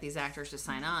to get these actors to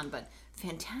sign on, but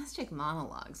fantastic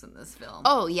monologues in this film.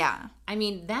 Oh, yeah. I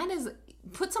mean, that is,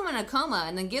 put someone in a coma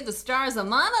and then give the stars a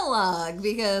monologue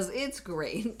because it's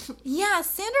great. Yeah,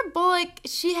 Sandra Bullock,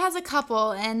 she has a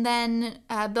couple, and then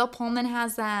Bill Pullman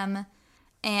has them,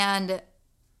 and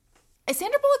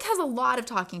Sandra Bullock has a lot of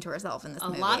talking to herself in this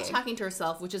movie. A lot of talking to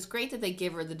herself, which is great that they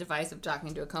give her the device of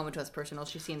talking to a comatose person, else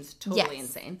she seems totally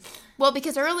insane. Well,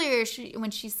 because earlier,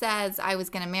 when she says, I was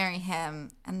going to marry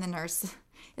him, and the nurse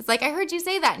is like, I heard you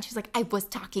say that. And she's like, I was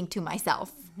talking to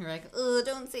myself. You're like, oh,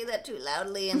 don't say that too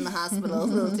loudly in the hospital.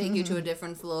 We'll take you to a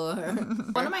different floor.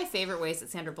 One of my favorite ways that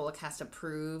Sandra Bullock has to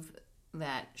prove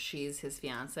that she's his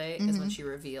fiance is when she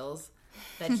reveals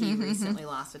that he recently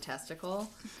lost a testicle.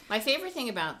 My favorite thing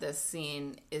about this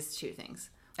scene is two things.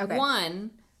 Okay.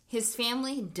 One, his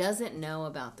family doesn't know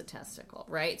about the testicle,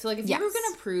 right? So, like, if you were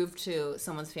going to prove to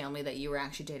someone's family that you were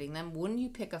actually dating them, wouldn't you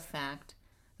pick a fact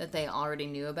that they already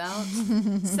knew about?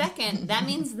 Second, that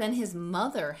means then his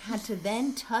mother had to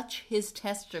then touch his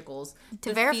testicles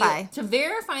to verify. To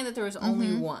verify that there was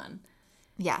only one.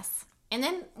 Yes. And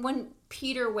then when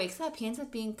Peter wakes up, he ends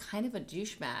up being kind of a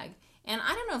douchebag. And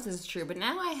I don't know if this is true, but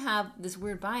now I have this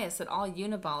weird bias that all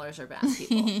uniballers are bad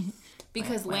people.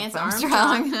 Because Lance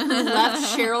Armstrong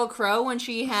left Sheryl Crow when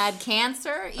she had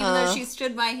cancer, even though she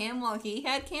stood by him while he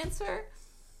had cancer.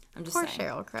 I'm just saying. Poor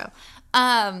Sheryl Crow.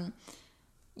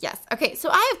 Yes. Okay, so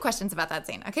I have questions about that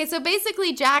scene. Okay, so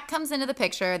basically Jack comes into the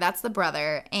picture. That's the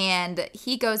brother. And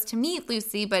he goes to meet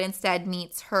Lucy, but instead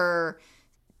meets her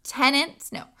tenant.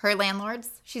 No, her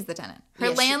landlord's. She's the tenant. Her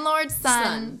landlord's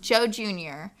son, Joe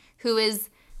Jr., who is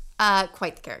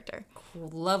quite the character.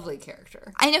 Lovely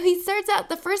character. I know. He starts out,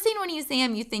 the first scene when you see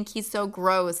him, you think he's so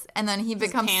gross, and then he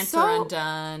becomes his pants are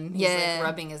undone. He's like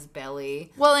rubbing his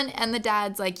belly. Well, and the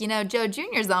dad's like, Joe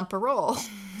Jr.'s on parole.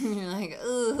 You're like,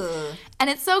 ugh. And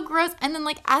it's so gross. And then,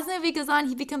 like, as the movie goes on,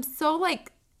 he becomes so,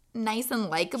 like, nice and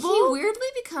likable. He weirdly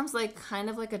becomes, like, kind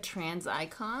of like a trans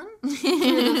icon through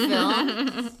the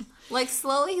film. Like,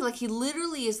 slowly, like, he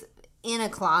literally is in a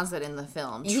closet in the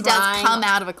film. He does come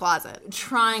out of a closet.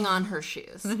 Trying on her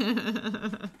shoes.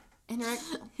 And you're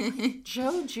like,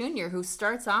 Joe Jr., who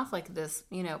starts off like this,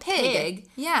 pig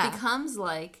becomes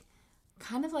like,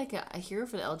 kind of like a hero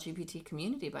for the LGBT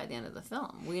community by the end of the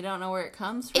film. We don't know where it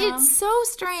comes from. It's so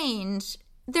strange.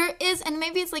 There is, and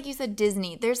maybe it's like you said,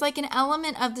 Disney. There's like an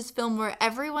element of this film where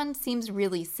everyone seems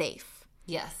really safe.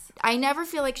 Yes. I never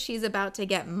feel like she's about to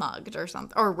get mugged or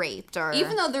something, or raped, or...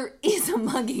 Even though there is a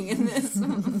mugging in this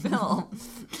film.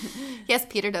 Yes,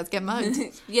 Peter does get mugged.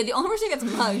 Yeah, the only person who gets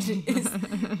mugged is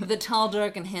the tall,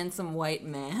 dark, and handsome white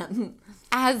man.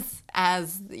 As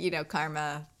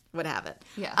karma would have it.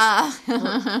 Yeah.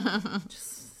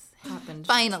 Just happened.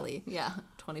 Finally. Yeah,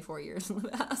 24 years in the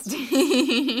past.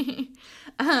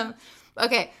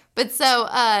 Okay, but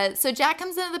so Jack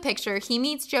comes into the picture. He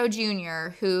meets Joe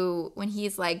Jr., who, when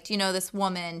he's like, do you know this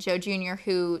woman, Joe Jr.,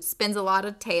 who spins a lot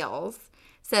of tales,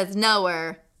 says, know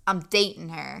her, I'm dating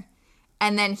her.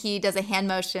 And then he does a hand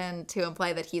motion to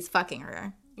imply that he's fucking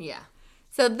her. Yeah.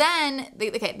 So then,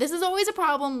 okay, this is always a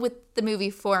problem with the movie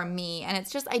for me, and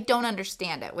it's just, I don't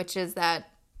understand it, which is that,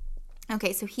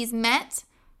 okay, so he's met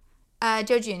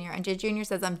Joe Jr., and Joe Jr.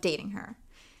 says, I'm dating her.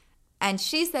 And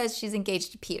she says she's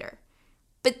engaged to Peter.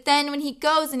 But then when he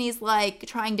goes and he's like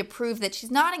trying to prove that she's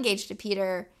not engaged to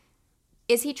Peter,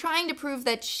 is he trying to prove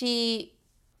that she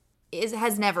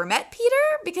has never met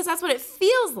Peter? Because that's what it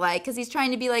feels like, because he's trying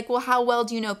to be like, well, how well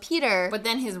do you know Peter? But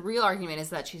then his real argument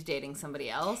is that she's dating somebody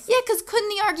else. Yeah, because couldn't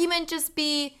the argument just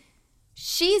be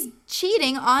she's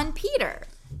cheating on Peter?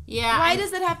 Yeah. Why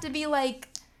does it have to be like,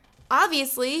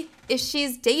 obviously, if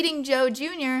she's dating Joe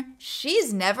Jr.,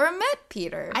 she's never met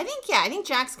Peter. I think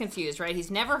Jack's confused, right?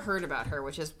 He's never heard about her,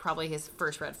 which is probably his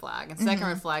first red flag. And second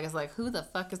red flag is like, who the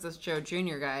fuck is this Joe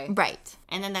Jr. guy? Right.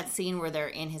 And then that scene where they're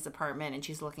in his apartment and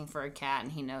she's looking for a cat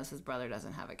and he knows his brother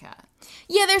doesn't have a cat.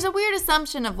 Yeah, there's a weird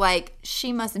assumption of like,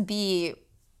 she must be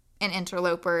an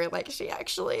interloper like she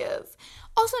actually is.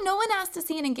 Also, no one asked to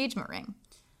see an engagement ring.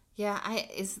 Yeah,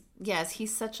 is he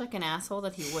such like an asshole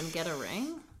that he wouldn't get a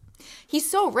ring? He's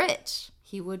so rich.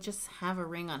 He would just have a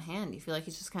ring on hand. You feel like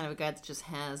he's just kind of a guy that just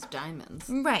has diamonds.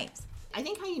 Right. I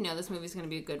think how you know this movie's going to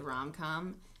be a good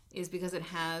rom-com is because it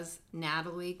has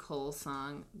Natalie Cole's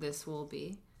song, This Will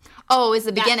Be. Oh, it's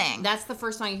the beginning. That's the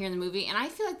first song you hear in the movie. And I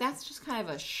feel like that's just kind of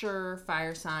a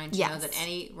surefire sign to know that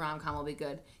any rom-com will be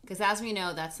good. Because as we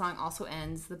know, that song also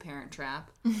ends The Parent Trap.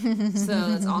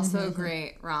 So it's also a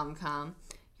great rom-com.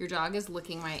 Your dog is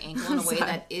licking my ankle in a way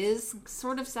that is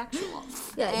sort of sexual.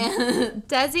 Yeah.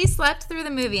 Desi slept through the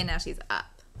movie and now she's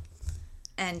up.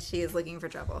 And she is looking for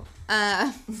trouble.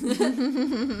 But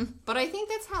I think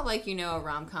that's how, like, you know, a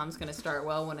rom-com's going to start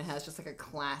well when it has just, like, a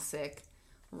classic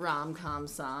rom-com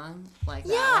song like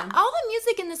that. Yeah, all the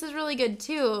music in this is really good,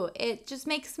 too. It just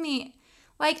makes me...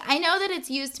 Like, I know that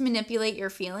it's used to manipulate your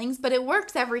feelings, but it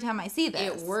works every time I see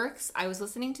this. It works. I was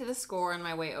listening to the score on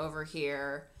my way over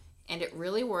here. And it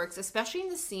really works, especially in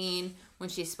the scene when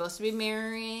she's supposed to be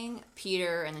marrying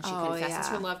Peter and then she confesses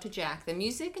her love to Jack. The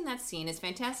music in that scene is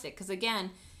fantastic because,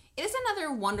 again, it is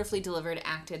another wonderfully delivered,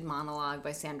 acted monologue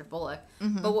by Sandra Bullock.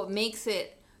 Mm-hmm. But what makes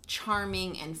it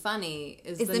charming and funny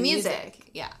is the music.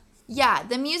 Yeah. Yeah,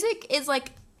 the music is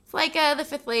like... It's like the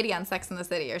Fifth Lady on Sex and the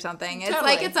City or something. It's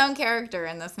like its own character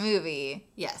in this movie.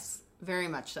 Yes, very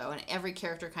much so. And every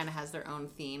character kind of has their own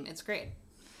theme. It's great.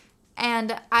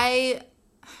 And I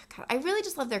really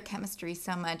just love their chemistry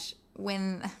so much.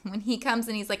 When he comes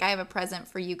and he's like, I have a present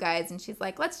for you guys. And she's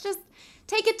like, let's just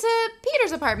take it to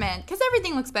Peter's apartment. Because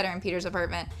everything looks better in Peter's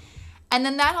apartment. And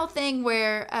then that whole thing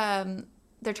where...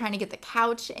 they're trying to get the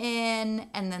couch in,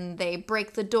 and then they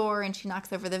break the door, and she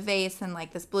knocks over the vase, and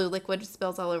like this blue liquid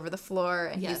spills all over the floor,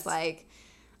 and he's like,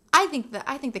 "I think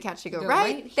the couch should go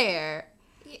right there."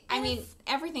 I mean,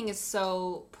 everything is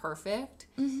so perfect,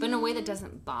 but in a way that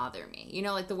doesn't bother me. You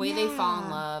know, like the way they fall in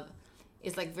love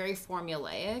is like very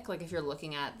formulaic. Like if you're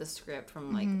looking at the script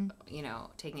from like you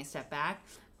know, taking a step back,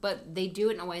 but they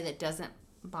do it in a way that doesn't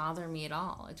bother me at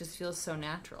all. It just feels so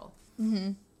natural.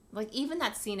 Mm-hmm. Like, even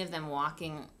that scene of them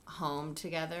walking home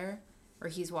together, or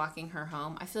he's walking her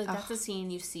home, I feel like that's a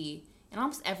scene you see in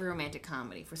almost every romantic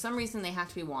comedy. For some reason, they have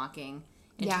to be walking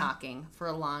and talking for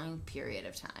a long period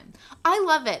of time. I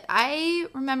love it. I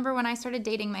remember when I started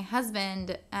dating my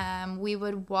husband, we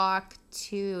would walk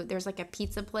to, there's like a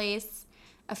pizza place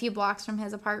a few blocks from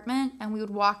his apartment, and we would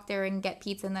walk there and get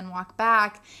pizza and then walk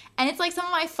back. And it's like some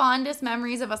of my fondest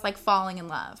memories of us like falling in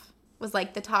love was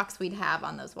like the talks we'd have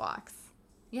on those walks.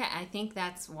 Yeah, I think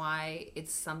that's why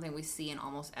it's something we see in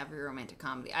almost every romantic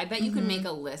comedy. I bet you could make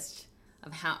a list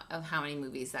of how many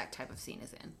movies that type of scene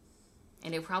is in.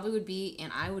 And it probably would be,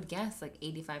 and I would guess, like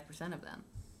 85% of them.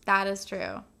 That is true.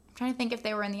 I'm trying to think if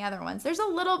they were in the other ones. There's a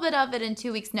little bit of it in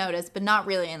 2 Weeks' Notice, but not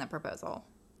really in The Proposal.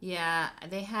 Yeah,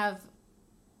 they have...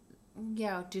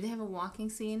 Yeah, do they have a walking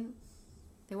scene?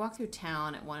 They walk through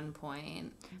town at one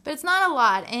point. But it's not a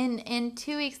lot. In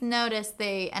 2 Weeks' Notice,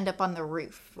 they end up on the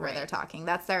roof where they're talking.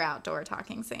 That's their outdoor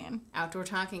talking scene. Outdoor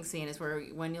talking scene is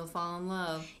when you'll fall in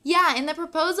love. Yeah, in The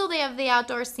Proposal, they have the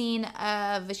outdoor scene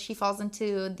of she falls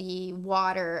into the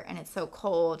water, and it's so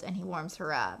cold, and he warms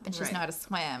her up, and she doesn't know how to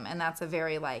swim. And that's a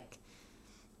very, like,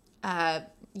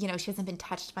 you know, she hasn't been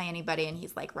touched by anybody, and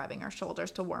he's, like, rubbing her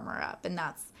shoulders to warm her up. And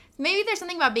that's... Maybe there's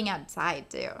something about being outside,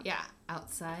 too. Yeah,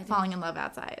 outside. Falling in love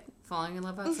outside. Falling in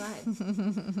love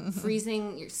outside.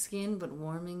 Freezing your skin, but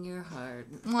warming your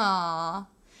heart. Aww.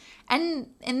 And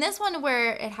in this one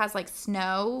where it has, like,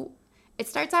 snow, it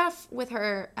starts off with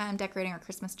her decorating her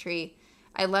Christmas tree.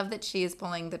 I love that she is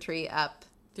pulling the tree up.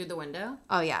 Through the window?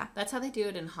 Oh, yeah. That's how they do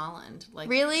it in Holland. Like,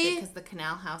 really? Because the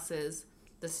canal houses,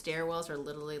 the stairwells are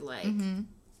literally, like,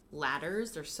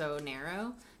 ladders. They're so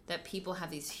narrow that people have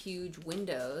these huge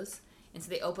windows, and so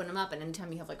they open them up, and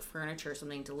anytime you have like furniture or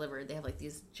something delivered, they have like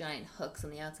these giant hooks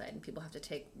on the outside, and people have to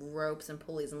take ropes and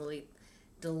pulleys and literally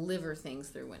deliver things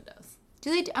through windows.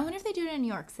 I wonder if they do it in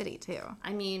New York City too.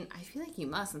 I mean, I feel like you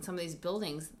must. In some of these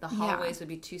buildings, the hallways would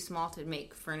be too small to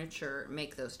make furniture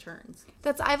make those turns.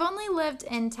 I've only lived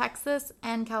in Texas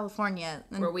and California,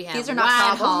 and where we have these are wide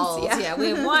not halls. Yeah, we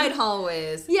have wide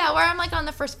hallways. Yeah, where I'm like on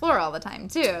the first floor all the time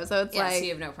too. So it's like, so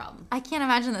you have no problem. I can't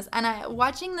imagine this. And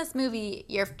watching this movie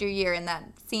year after year, in that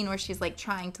scene where she's like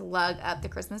trying to lug up the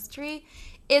Christmas tree,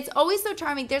 it's always so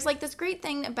charming. There's like this great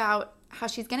thing about how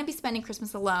she's going to be spending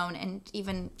Christmas alone, and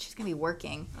even she's going to be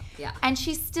working. Yeah. And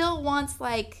she still wants,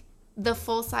 like, the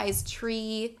full-size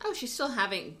tree. Oh, she's still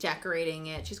decorating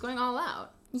it. She's going all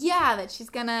out. Yeah, that she's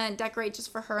going to decorate just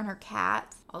for her and her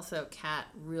cat. Also, Cat,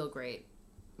 real great,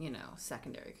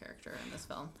 secondary character in this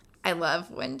film. I love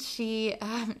when she's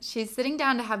sitting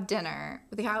down to have dinner.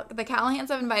 The Callahans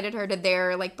have invited her to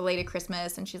their, like, belated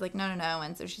Christmas, and she's like, no.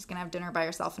 And so she's going to have dinner by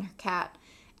herself and her cat.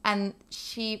 And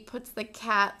she puts the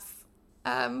cat's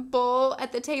bowl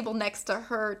at the table next to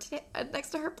her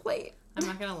plate. I'm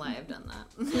not gonna lie, I've done that.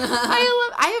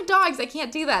 I have dogs. I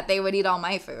can't do that. They would eat all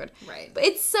my food. Right. But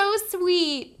it's so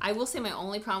sweet. I will say my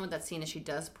only problem with that scene is she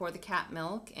does pour the cat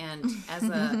milk, and as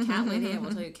a cat lady, I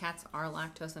will tell you, cats are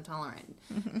lactose intolerant.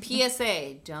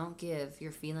 PSA: don't give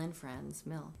your feline friends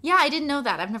milk. Yeah, I didn't know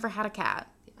that. I've never had a cat.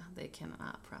 Yeah, they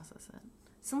cannot process it.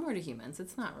 Similar to humans,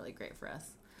 it's not really great for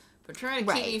us. But try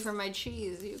to keep me from my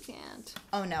cheese. You can't.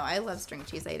 Oh, no. I love string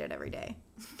cheese. I eat it every day.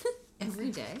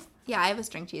 Every day? Yeah, I have a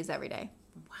string cheese every day.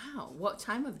 Wow. What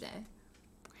time of day?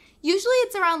 Usually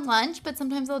it's around lunch, but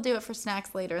sometimes I'll do it for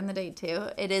snacks later in the day, too.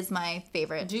 It is my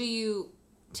favorite. Do you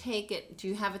take it? Do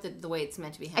you have it the way it's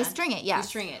meant to be had? I string it, yeah. You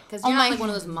string it. Because you're not like one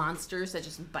of those monsters that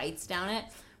just bites down it.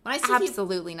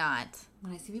 Absolutely not.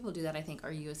 When I see people do that, I think,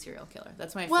 are you a serial killer?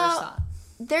 That's my first thought.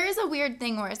 There is a weird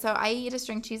thing where, so I eat a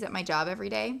string cheese at my job every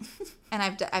day, and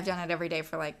I've done it every day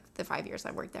for like the 5 years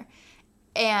I've worked there.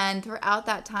 And throughout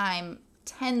that time,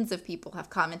 tens of people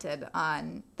have commented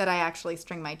on that I actually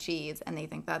string my cheese, and they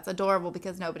think that's adorable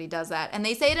because nobody does that. And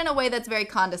they say it in a way that's very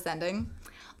condescending.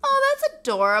 Oh, that's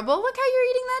adorable. Look how you're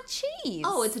eating that cheese.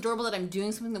 Oh, it's adorable that I'm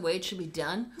doing something the way it should be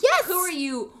done? Yes. Who are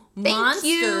you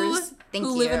monsters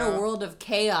who live in a world of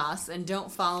chaos and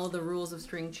don't follow the rules of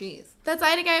string cheese? That's I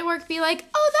had a guy at work be like,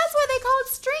 oh, that's why they call it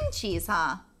string cheese,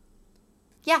 huh?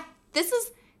 Yeah, this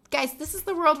is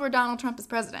the world where Donald Trump is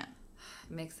president.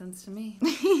 Makes sense to me.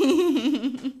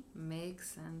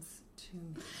 Makes sense to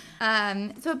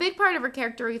me. So a big part of her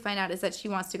character we find out is that she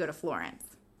wants to go to Florence.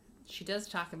 She does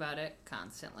talk about it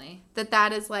constantly.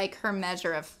 That is like her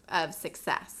measure of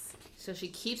success. So she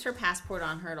keeps her passport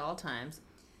on her at all times,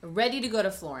 ready to go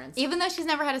to Florence. Even though she's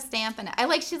never had a stamp in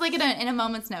it. She's like in a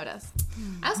moment's notice.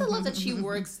 I also love that she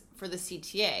works for the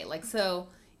CTA.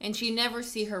 And you never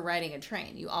see her riding a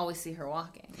train. You always see her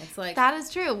walking. It's like... That is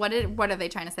true. What are they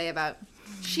trying to say about...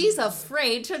 She's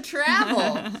afraid to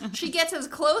travel. She gets as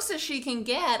close as she can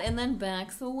get and then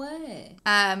backs away.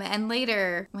 And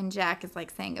later, when Jack is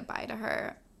like saying goodbye to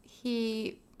her,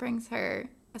 he brings her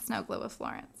a snow globe of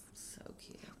Florence. So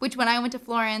cute. Which when I went to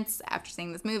Florence after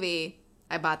seeing this movie,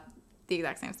 I bought the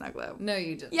exact same snow globe. No,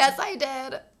 you didn't. Yes, I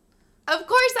did. Of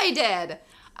course I did.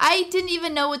 I didn't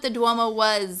even know what the Duomo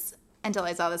was until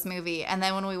I saw this movie. And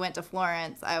then when we went to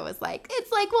Florence, I was like,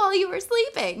 it's like while you were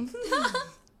sleeping.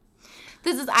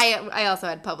 I also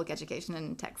had public education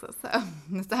in Texas, so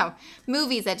that's how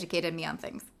movies educated me on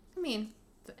things. I mean,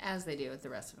 as they do with the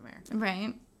rest of America.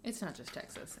 Right. It's not just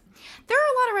Texas. There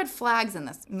are a lot of red flags in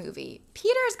this movie.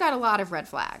 Peter's got a lot of red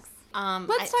flags.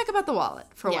 Let's talk about the wallet,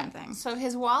 for one thing. So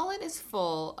his wallet is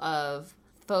full of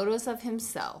photos of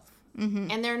himself. Mm-hmm.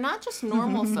 And they're not just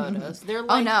normal photos. They're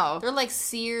like, they're like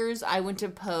Sears, I went to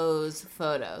pose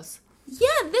photos. Yeah,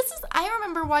 I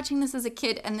remember watching this as a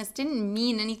kid, and this didn't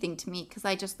mean anything to me because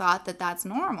I just thought that that's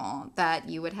normal, that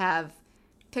you would have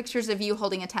pictures of you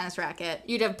holding a tennis racket.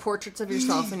 You'd have portraits of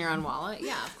yourself in your own wallet.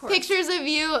 Yeah, of course. Pictures of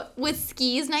you with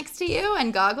skis next to you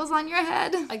and goggles on your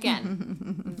head.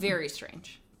 Again, very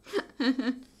strange.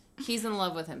 He's in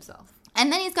love with himself.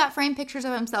 And then he's got framed pictures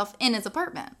of himself in his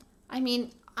apartment. I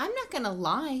mean, I'm not going to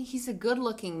lie. He's a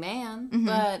good-looking man,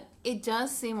 but it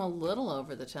does seem a little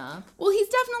over the top. Well, he's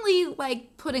definitely,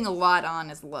 putting a lot on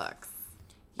his looks.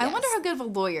 Yes. I wonder how good of a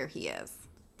lawyer he is.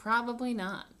 Probably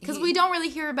not. Because we don't really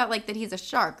hear about, that he's a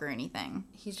shark or anything.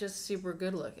 He's just super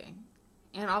good-looking.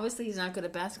 And obviously he's not good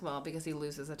at basketball because he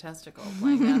loses a testicle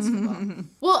playing basketball.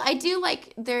 Well, I do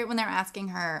when they're asking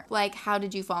her, how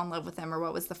did you fall in love with him or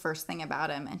what was the first thing about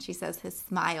him? And she says his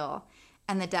smile.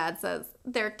 And the dad says,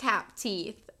 they're cap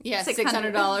teeth. Yeah,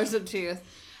 $600 a tooth.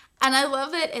 And I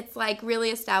love it. It's really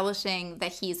establishing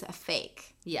that he's a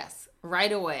fake. Yes.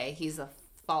 Right away, he's a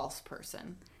false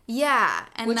person. Yeah.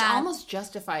 Which almost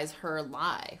justifies her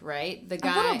lie, right? The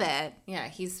guy. A little bit. Yeah,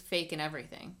 he's fake and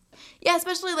everything. Yeah,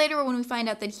 especially later when we find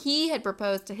out that he had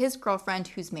proposed to his girlfriend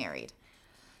who's married.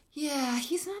 Yeah,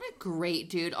 he's not a great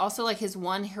dude. Also, his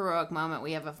one heroic moment,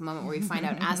 we have a moment where we find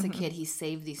out as a kid he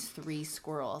saved these 3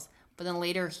 squirrels. But then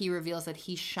later he reveals that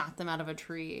he shot them out of a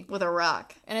tree. With a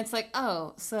rock. And it's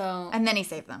so... And then he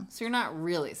saved them. So you're not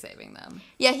really saving them.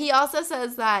 Yeah, he also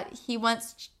says that he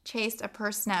once chased a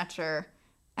purse snatcher.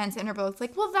 And Sandra Bullock's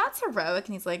like, well, that's heroic.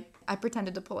 And he's like, I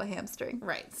pretended to pull a hamstring.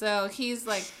 Right. So he's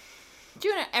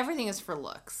doing it. Everything is for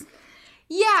looks.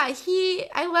 Yeah,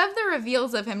 I love the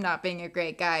reveals of him not being a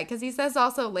great guy. Because he says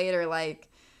also later,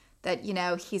 that,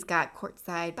 he's got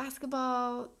courtside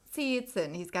basketball seats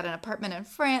and he's got an apartment in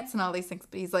France and all these things,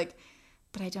 but he's like,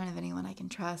 but I don't have anyone I can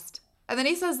trust. And then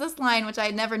he says this line, which I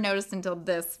had never noticed until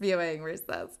this viewing, where he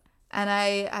says, and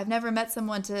I've never met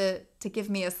someone to give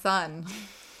me a son.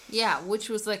 Yeah, which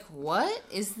was what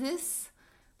is this?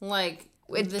 It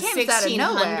the came out of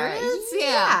nowhere.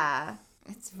 Yeah.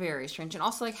 It's very strange. And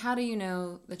also, how do you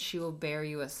know that she will bear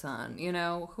you a son?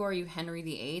 Who are you, Henry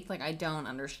VIII? I don't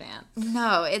understand.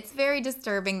 No, it's very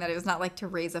disturbing that it was not to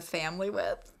raise a family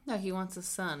with. No, he wants a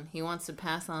son. He wants to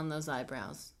pass on those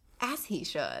eyebrows. As he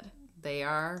should. They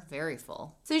are very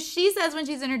full. So she says when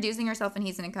she's introducing herself and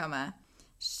he's in a coma,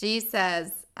 she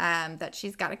says that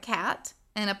she's got a cat,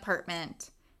 an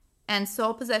apartment, and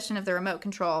sole possession of the remote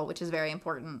control, which is very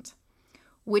important.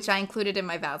 Which I included in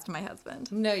my vows to my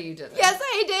husband. No, you didn't. Yes,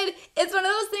 I did. It's one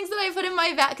of those things that I put in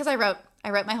my vow because I wrote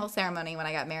my whole ceremony when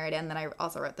I got married, and then I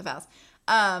also wrote the vows.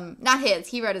 Not his.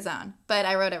 He wrote his own, but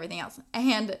I wrote everything else.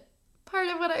 And part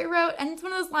of what I wrote. And it's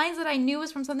one of those lines that I knew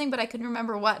was from something, but I couldn't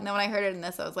remember what. And then when I heard it in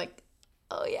this, I was like,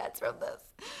 oh yeah, it's from this.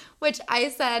 Which I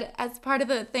said as part of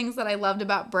the things that I loved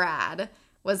about Brad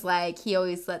was like, he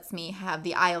always lets me have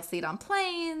the aisle seat on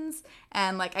planes.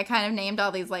 And like, I kind of named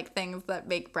all these like things that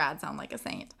make Brad sound like a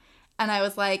saint. And I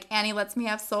was like, Annie lets me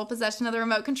have sole possession of the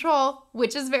remote control,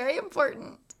 which is very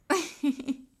important.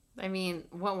 I mean,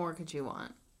 what more could you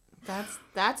want?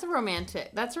 That's a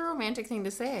romantic thing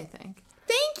to say, I think.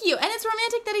 Thank you. And it's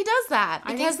romantic that he does that.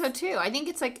 I think so too. I think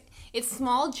it's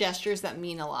small gestures that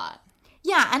mean a lot.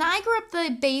 Yeah, and I grew up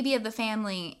the baby of the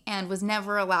family and was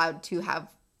never allowed to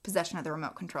have possession of the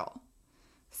remote control.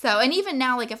 So, and even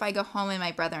now, like if I go home and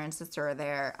my brother and sister are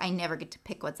there, I never get to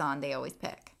pick what's on. They always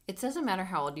pick. It doesn't matter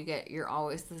how old you get. You're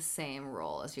always the same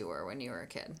role as you were when you were a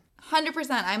kid.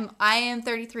 100%. I am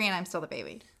 33 and I'm still the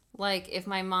baby. Like if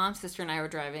my mom, sister, and I were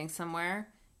driving somewhere,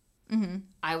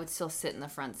 I would still sit in the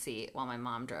front seat while my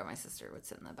mom drove. My sister would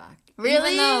sit in the back.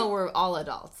 Really? Even though we're all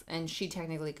adults, and she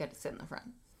technically could sit in the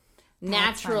front.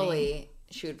 Naturally,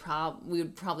 we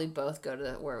would probably both go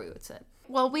to where we would sit.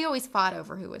 Well, we always fought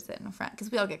over who would sit in the front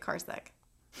because we all get car sick.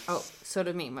 Oh, so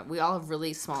did me. We all have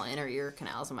really small inner ear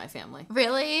canals in my family.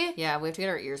 Really? Yeah, we have to get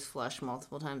our ears flushed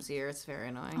multiple times a year. It's very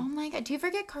annoying. Oh my God. Do you ever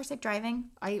get car sick driving?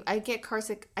 I get car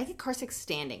sick. I get car sick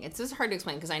standing. It's just hard to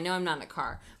explain because I know I'm not in a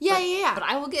car. Yeah. But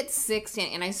I will get sick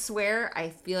standing, and I swear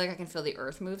I feel like I can feel the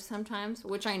earth move sometimes,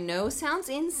 which I know sounds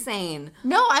insane.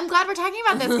 No, I'm glad we're talking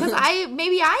about this because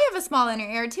maybe I have a small inner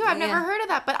ear too. I've never heard of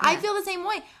that, but I feel the same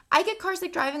way. I get car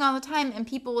sick driving all the time, and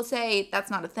people will say that's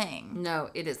not a thing. No,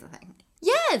 it is a thing.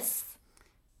 Yes.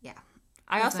 Yeah.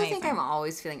 I also think I'm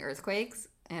always feeling earthquakes,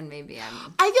 and maybe I feel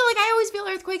like I always feel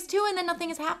earthquakes too, and then nothing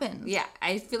has happened. Yeah,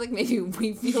 I feel like maybe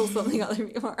we feel something other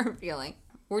people aren't feeling.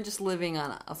 We're just living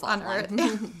on a fault line. Earth.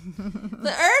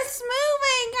 The Earth's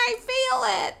moving! I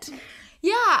feel it!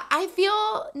 Yeah, I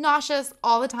feel nauseous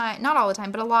all the time. Not all the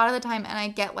time, but a lot of the time, and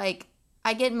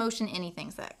I get motion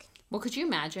anything sick. Well, could you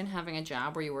imagine having a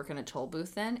job where you work in a toll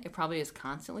booth then? It probably is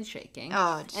constantly shaking.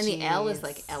 Oh, geez. And the L is,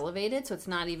 like, elevated, so it's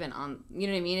not even on, you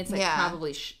know what I mean? It's, like,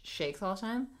 probably shakes all the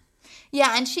time.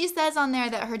 Yeah, and she says on there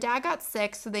that her dad got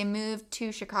sick, so they moved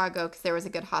to Chicago because there was a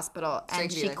good hospital, and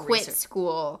she quit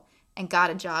school and got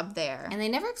a job there. And they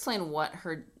never explained what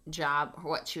her job, or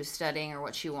what she was studying, or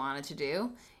what she wanted to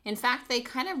do. In fact, they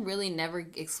kind of really never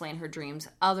explain her dreams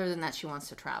other than that she wants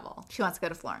to travel. She wants to go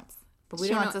to Florence. But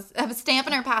she wants to have a stamp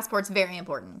in her passport. It's very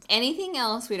important. Anything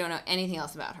else, we don't know anything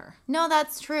else about her. No,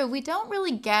 that's true. We don't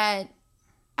really get,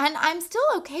 and I'm still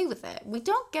okay with it. We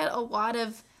don't get a lot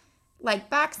of, like,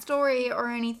 backstory or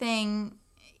anything.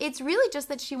 It's really just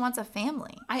that she wants a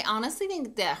family. I honestly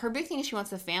think that her big thing is she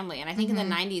wants a family. And I think in the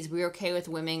 90s, we were okay with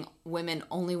women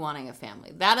only wanting a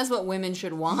family. That is what women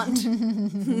should want.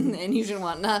 And you should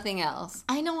want nothing else.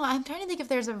 I know. I'm trying to think if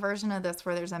there's a version of this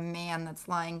where there's a man that's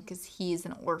lying because he's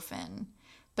an orphan.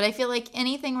 But I feel like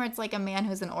anything where it's like a man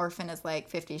who's an orphan is like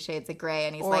 50 Shades of Grey,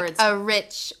 and he's like a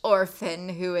rich orphan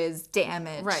who is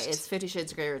damaged. Right, it's 50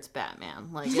 Shades of Grey or it's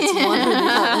Batman. Like, it's one or the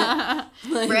other.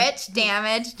 Like, rich,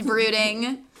 damaged,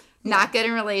 brooding, not good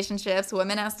in relationships.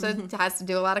 Women has to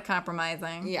do a lot of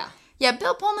compromising. Yeah. Yeah,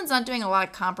 Bill Pullman's not doing a lot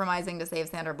of compromising to save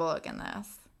Sandra Bullock in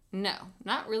this. No,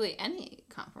 not really any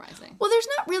compromising. Well, there's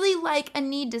not really like a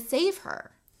need to save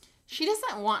her. She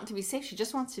doesn't want to be saved. She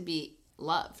just wants to be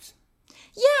loved.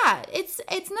 Yeah, it's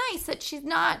nice that she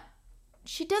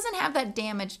doesn't have that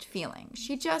damaged feeling.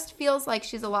 She just feels like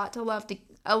she's a lot of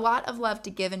love to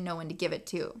give and no one to give it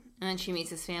to. And then she meets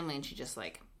his family and she just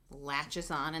like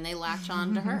latches on, and they latch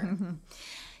on to her.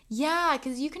 Yeah,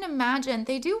 because you can imagine,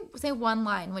 they do say one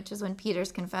line, which is when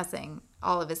Peter's confessing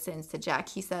all of his sins to Jack.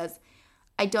 He says,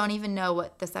 I don't even know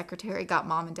what the secretary got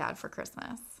Mom and Dad for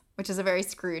Christmas, which is a very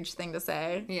Scrooge thing to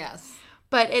say. Yes.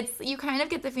 But you kind of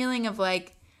get the feeling of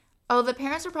like, oh, the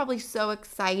parents are probably so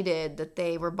excited that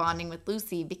they were bonding with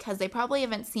Lucy because they probably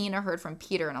haven't seen or heard from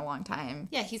Peter in a long time.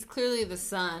 Yeah, he's clearly the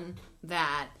son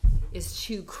that is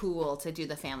too cool to do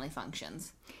the family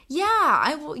functions. Yeah,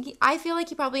 I feel like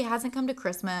he probably hasn't come to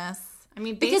Christmas. I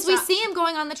mean, because we see him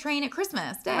going on the train at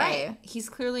Christmas Day. Right. He's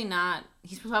clearly not.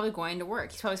 He's probably going to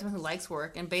work. He's probably someone who likes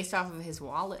work, and based off of his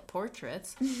wallet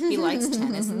portraits, he likes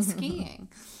tennis and skiing.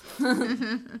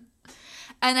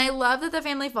 And I love that the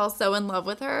family falls so in love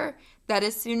with her that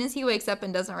as soon as he wakes up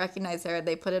and doesn't recognize her,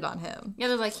 they put it on him. Yeah,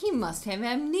 they're like, he must have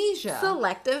amnesia.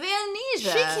 Selective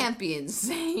amnesia. She can't be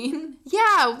insane.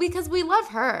 Yeah, because we love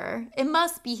her. It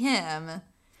must be him.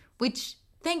 Which,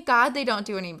 thank God they don't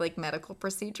do any, like, medical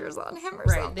procedures on him or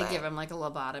something. Right, they give him, like, a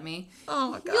lobotomy.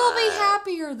 Oh, my God. You'll be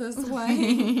happier this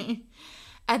way.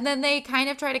 And then they kind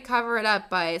of try to cover it up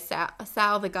by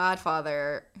Sal the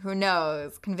Godfather, who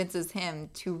knows, convinces him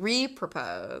to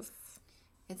re-propose.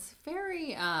 It's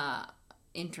very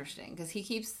interesting because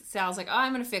Sal's like, oh,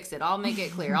 I'm going to fix it. I'll make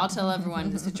it clear. I'll tell everyone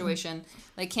the situation.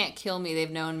 They can't kill me.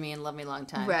 They've known me and loved me a long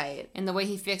time. Right. And the way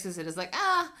he fixes it is like,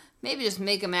 maybe just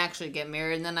make them actually get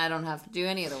married and then I don't have to do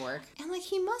any of the work. And like,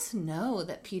 he must know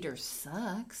that Peter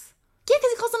sucks. Yeah,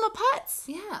 because he calls him a putz.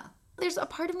 Yeah. There's a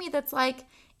part of me that's like,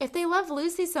 if they love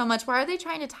Lucy so much, why are they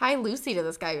trying to tie Lucy to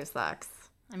this guy who sucks?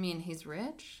 I mean, he's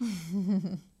rich.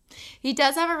 He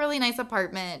does have a really nice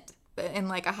apartment in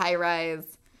like a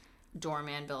high-rise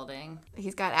doorman building.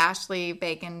 He's got Ashley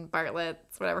Bacon Bartlett,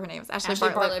 whatever her name is. Ashley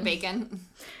Bartlett Bacon.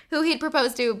 Who he'd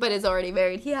proposed to but is already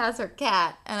married. He has her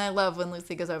cat. And I love when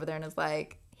Lucy goes over there and is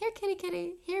like, here, kitty,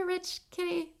 kitty. Here, rich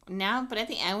kitty. Now, but at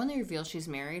the end when they reveal she's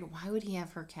married, why would he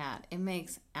have her cat? It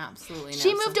makes absolutely no sense.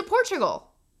 She moved to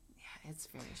Portugal. Yeah, it's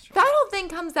very strange. That whole thing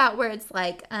comes out where it's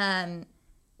like,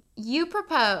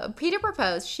 Peter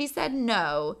proposed. She said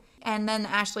no. And then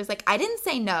Ashley's like, I didn't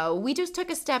say no. We just took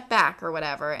a step back or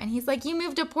whatever. And he's like, you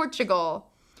moved to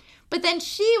Portugal. But then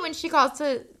when she calls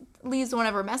to leaves one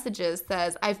of her messages,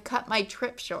 says, I've cut my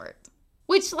trip short.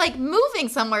 Which, like, moving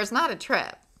somewhere is not a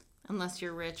trip. Unless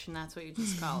you're rich and that's what you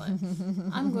just call it.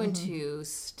 I'm going to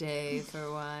stay for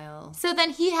a while. So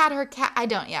then he had her cat.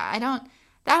 That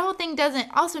whole thing doesn't,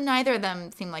 also neither of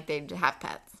them seem like they have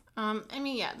pets. I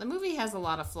mean, yeah, the movie has a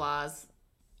lot of flaws.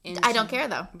 I don't care,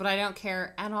 though. But I don't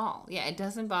care at all. Yeah, it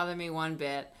doesn't bother me one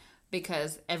bit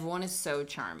because everyone is so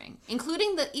charming,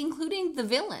 including the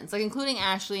villains, like including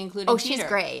Ashley, including Peter. She's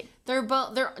great.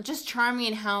 They're just charming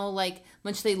in how like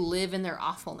much they live in their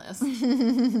awfulness.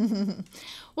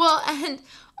 Well, and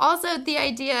also the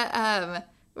idea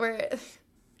where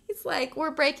he's like,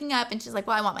 we're breaking up, and she's like,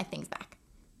 well, I want my things back,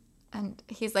 and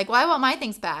he's like, well, I want my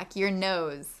things back, your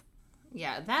nose.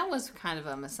 Yeah, that was kind of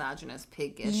a misogynist,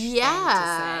 piggish thing to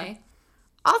say.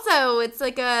 Also, it's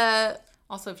like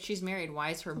Also, if she's married,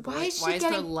 why is her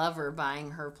lover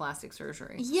buying her plastic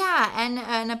surgery? Yeah,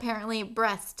 and apparently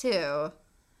breasts too.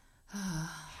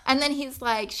 And then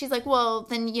she's like, well,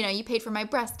 then, you paid for my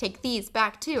breasts. Take these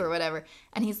back too or whatever.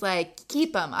 And he's like,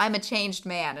 keep them. I'm a changed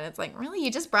man. And it's like, really?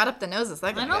 You just brought up the nose a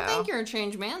second ago. I don't think you're a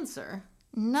changed man, sir.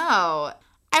 No.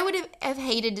 I would have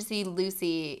hated to see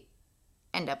Lucy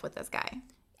end up with this guy.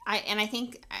 I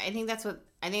think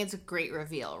it's a great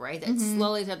reveal, right? That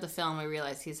slowly throughout the film we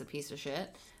realize he's a piece of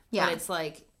shit. Yeah. But it's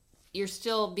like you're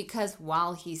still, because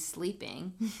while he's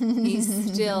sleeping, he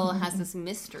still has this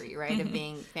mystery, right, of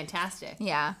being fantastic.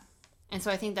 Yeah. And so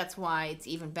I think that's why it's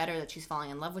even better that she's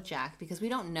falling in love with Jack, because we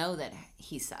don't know that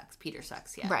he sucks, Peter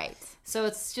sucks yet. Right. So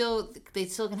it's still, they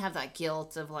still can have that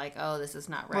guilt of like, oh, this is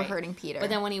not right. We're hurting Peter. But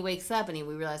then when he wakes up and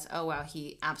we realize, oh, wow,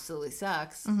 he absolutely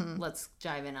sucks, let's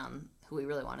dive in on who we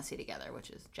really want to see together, which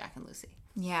is Jack and Lucy.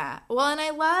 Yeah. Well, and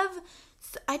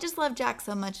I just love Jack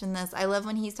so much in this. I love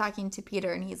when he's talking to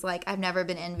Peter and he's like, I've never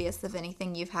been envious of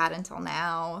anything you've had until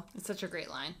now. It's such a great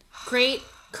line. Great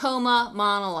coma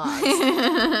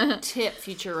monologues. Tip,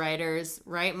 future writers,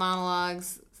 write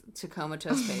monologues to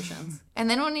comatose patients. And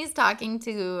then when he's talking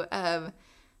to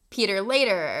Peter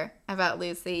later about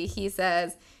Lucy, he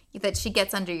says that she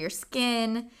gets under your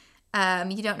skin.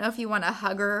 You don't know if you want to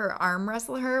hug her or arm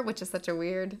wrestle her, which is such a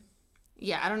weird...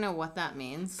 Yeah, I don't know what that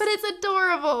means. But it's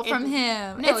adorable from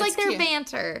him. No, it's like their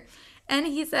banter. And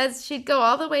he says she'd go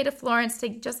all the way to Florence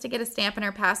just to get a stamp in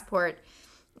her passport,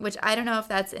 which I don't know if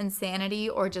that's insanity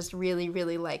or just really,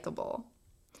 really likable.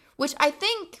 Which I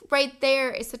think right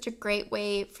there is such a great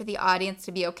way for the audience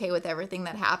to be okay with everything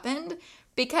that happened,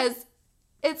 because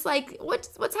it's like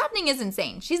what's happening is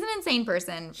insane. She's an insane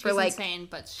person for insane,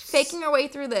 but faking her way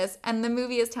through this, and the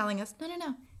movie is telling us,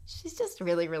 no. She's just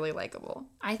really, really likable.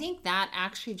 I think that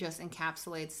actually just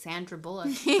encapsulates Sandra Bullock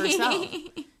herself.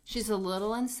 She's a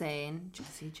little insane,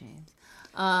 Jesse James,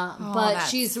 but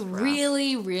she's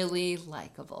really, really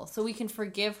likable. So we can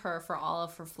forgive her for all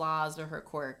of her flaws or her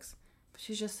quirks. But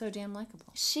she's just so damn likable.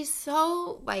 She's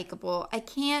so likable. I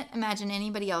can't imagine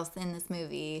anybody else in this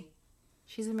movie.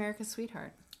 She's America's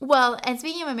sweetheart. Well, and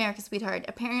speaking of America's sweetheart,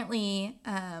 apparently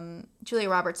Julia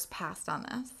Roberts passed on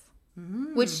this.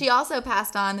 Which she also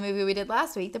passed on the movie we did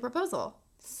last week, The Proposal.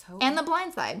 And The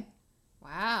Blind Side.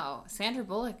 Wow. Sandra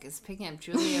Bullock is picking up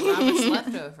Julia Roberts'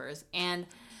 leftovers and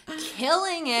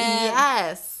killing it.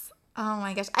 Yes. Oh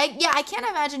my gosh. I can't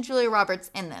imagine Julia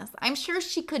Roberts in this. I'm sure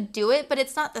she could do it, but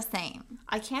it's not the same.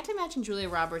 I can't imagine Julia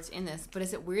Roberts in this, but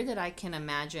is it weird that I can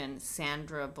imagine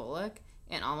Sandra Bullock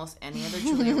in almost any other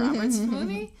Julia Roberts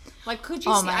movie. Like, could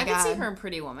you see? I could see her in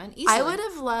Pretty Woman. Easily. I would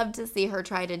have loved to see her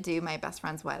try to do My Best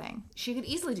Friend's Wedding. She could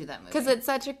easily do that movie because it's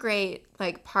such a great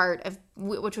like part of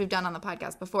which we've done on the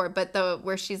podcast before. But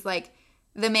where she's like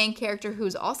the main character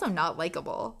who's also not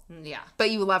likable. Yeah,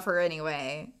 but you love her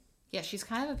anyway. Yeah, she's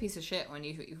kind of a piece of shit when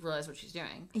you realize what she's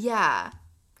doing. Yeah.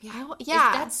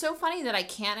 That's so funny that I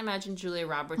can't imagine Julia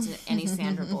Roberts in any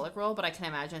Sandra Bullock role, but I can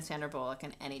imagine Sandra Bullock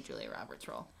in any Julia Roberts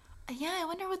role. Yeah, I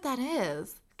wonder what that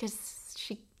is. Because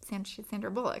she's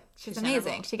Sandra Bullock. She's amazing.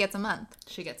 Bullock. She gets a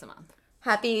month.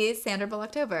 Happy Sandra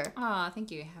Bullocktober. Aw, thank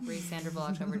you. Happy Sandra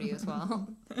Bullocktober to you as well.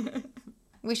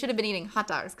 We should have been eating hot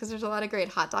dogs because there's a lot of great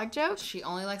hot dog jokes. She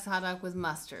only likes a hot dog with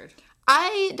mustard.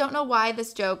 I don't know why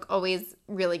this joke always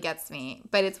really gets me,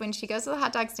 but it's when she goes to the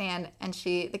hot dog stand and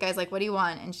the guy's like, "What do you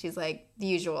want?" And she's like, "The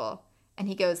usual." And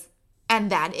he goes,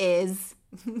 "And that is."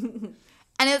 And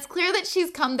it's clear that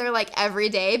she's come there like every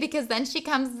day because then she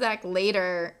comes back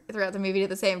later throughout the movie to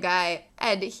the same guy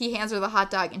and he hands her the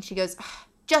hot dog and she goes,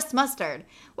 "Just mustard."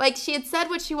 Like she had said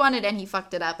what she wanted and he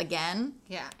fucked it up again.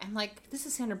 Yeah, and like, this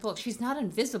is Sandra Bullock. She's not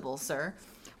invisible, sir.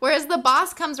 Whereas the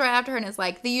boss comes right after her and is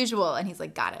like, "The usual." And he's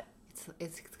like, "Got it."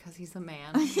 It's because he's a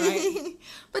man, right?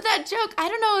 But that joke, I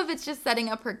don't know if it's just setting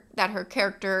up that her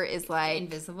character is like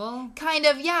invisible. Kind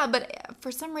of, yeah. But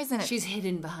for some reason, she's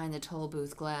hidden behind the toll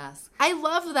booth glass. I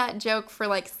love that joke for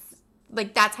like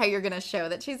that's how you're gonna show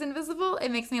that she's invisible. It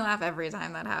makes me laugh every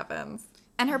time that happens.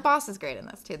 And her boss is great in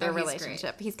this too. Their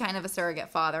relationship. He's kind of a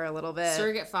surrogate father a little bit.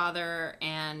 Surrogate father,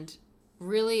 and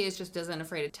really is just isn't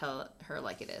afraid to tell her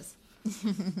like it is.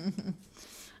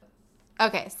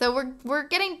 Okay, so we're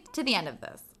getting to the end of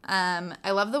this.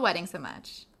 I love the wedding so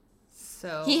much.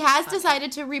 So he has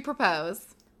decided to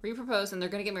repropose, and they're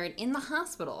going to get married in the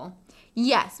hospital.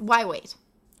 Yes. Why wait?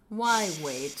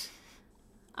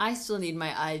 I still need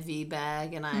my IV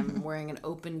bag, and I'm wearing an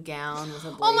open gown with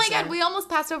a blazer. Oh my God, we almost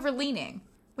passed over leaning.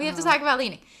 We have to talk about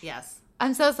leaning. Yes.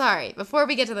 I'm so sorry. Before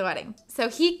we get to the wedding, so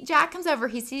Jack comes over.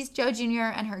 He sees Joe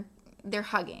Jr. and they're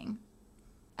hugging.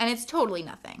 And it's totally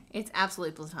nothing. It's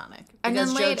absolutely platonic. And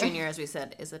because then Joe Jr., as we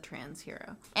said, is a trans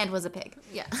hero. And was a pig.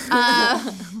 Yeah.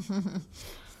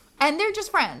 And they're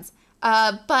just friends.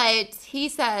 But he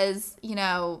says,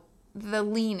 the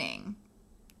leaning.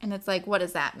 And it's like, what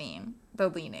does that mean? The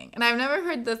leaning. And I've never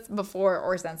heard this before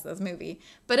or since this movie.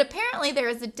 But apparently there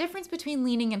is a difference between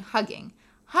leaning and hugging.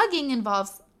 Hugging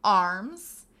involves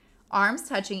arms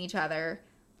touching each other.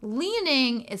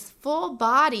 Leaning is full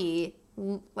body,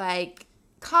 like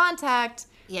contact.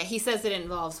 Yeah, he says it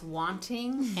involves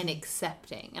wanting and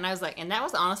accepting. And I was like, and that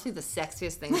was honestly the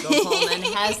sexiest thing Bill Pullman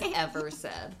has ever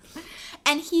said.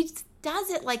 And he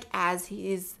does it like as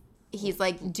he's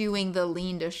like doing the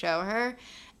lean to show her.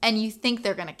 And you think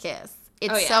they're going to kiss.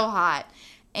 It's so hot.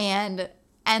 And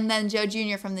then Joe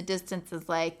Jr. from the distance is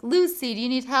like, "Lucy, do you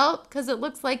need help? Because it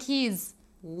looks like he's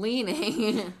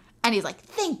leaning." And he's like,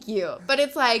 "Thank you." But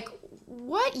it's like,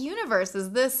 what universe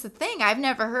is this thing? I've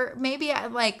never heard. Maybe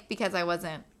because I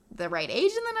wasn't the right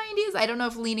age in the 90s. I don't know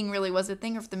if leaning really was a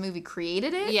thing or if the movie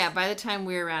created it. Yeah, by the time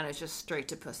we were around, it's just straight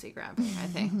to pussy grabbing, I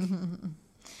think.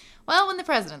 Well, when the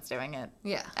president's doing it,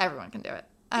 yeah, everyone can do it.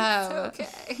 It's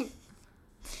okay.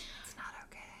 It's not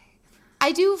okay.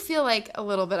 I do feel like a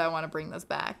little bit I want to bring this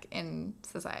back in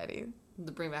society.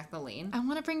 Bring back the lean? I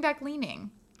want to bring back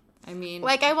leaning. I mean...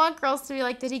 Like, I want girls to be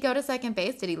like, did he go to second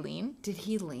base? Did he lean? Did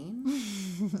he lean?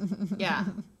 Yeah.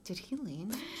 Did he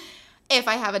lean? If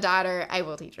I have a daughter, I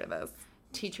will teach her this.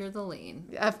 Teach her the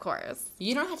lean. Of course.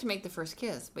 You don't have to make the first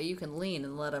kiss, but you can lean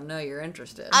and let them know you're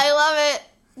interested. I love it.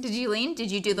 Did you lean?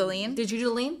 Did you do the lean? Did you do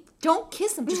the lean? Don't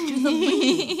kiss him. Just do the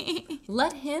lean.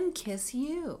 Let him kiss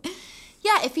you.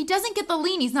 Yeah, if he doesn't get the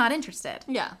lean, he's not interested.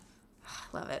 Yeah.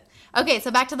 Love it. Okay, so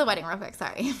back to the wedding real quick.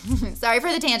 Sorry. Sorry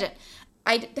for the tangent.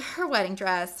 Her wedding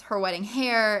dress, her wedding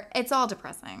hair, it's all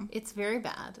depressing. It's very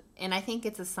bad. And I think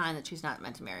it's a sign that she's not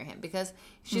meant to marry him. Because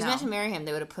if she's meant to marry him,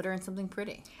 they would have put her in something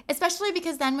pretty. Especially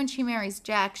because then when she marries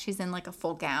Jack, she's in like a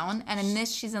full gown. And in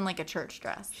this, she's in like a church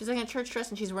dress. She's like in a church dress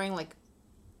and she's wearing like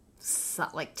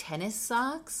tennis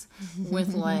socks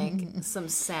with like some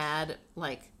sad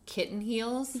like kitten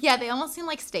heels. Yeah, they almost seem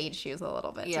like stage shoes a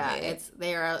little bit. Yeah,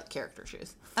 they are character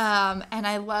shoes. And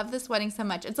I love this wedding so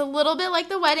much. It's a little bit like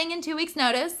the wedding in 2 Weeks'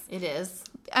 Notice. It is.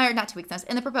 Or not 2 Weeks' Notice,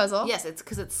 in The Proposal. Yes, it's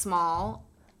because it's small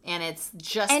and it's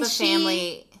just the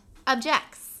family. She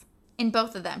objects in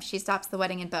both of them. She stops the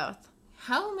wedding in both.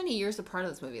 How many years apart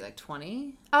of this movie? Like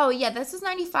 20? Oh, yeah. This was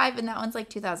 95 and that one's like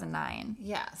 2009.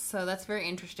 Yeah, so that's very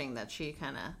interesting that she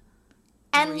kind of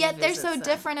and yet they're so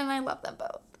different and I love them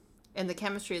both. And the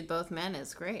chemistry of both men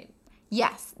is great.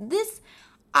 Yes.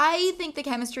 I think the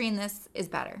chemistry in this is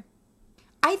better.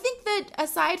 I think that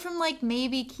aside from, like,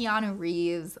 maybe Keanu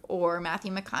Reeves or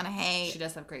Matthew McConaughey... She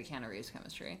does have great Keanu Reeves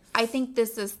chemistry. I think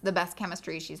this is the best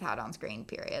chemistry she's had on screen,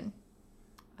 period.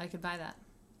 I could buy that.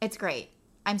 It's great.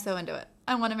 I'm so into it.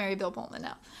 I want to marry Bill Pullman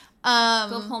now.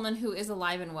 Bill Pullman, who is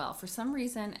alive and well. For some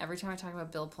reason, every time I talk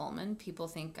about Bill Pullman, people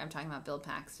think I'm talking about Bill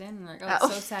Paxton. And they're like, oh,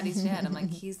 it's so sad he's dead. I'm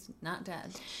like, he's not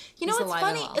dead. You know what's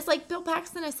funny? Well. It's like Bill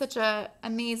Paxton is such an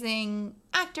amazing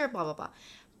actor, blah, blah, blah.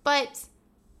 But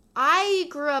I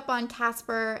grew up on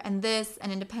Casper and this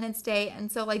and Independence Day.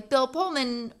 And so, like, Bill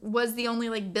Pullman was the only,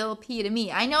 like, Bill P to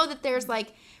me. I know that there's,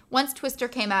 like, once Twister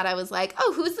came out, I was like,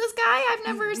 oh, who's this guy? I've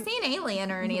never seen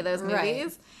Alien or any of those movies.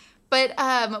 Right.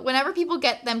 But whenever people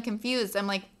get them confused, I'm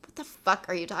like, what the fuck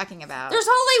are you talking about? There's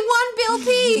only one Bill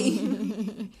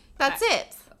P! That's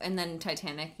it. And then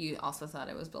Titanic, you also thought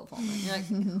it was Bill Pullman. You're like,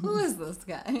 who is this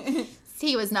guy?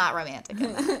 He was not romantic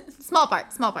in that. Small part.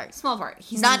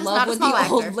 He's in love with the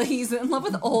old lady. He's in love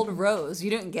with old Rose. You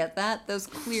didn't get that? Those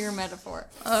clear metaphor.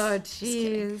 Oh,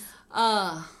 jeez.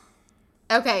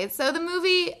 Okay, so the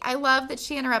movie, I love that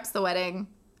she interrupts the wedding.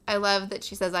 I love that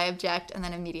she says, I object, and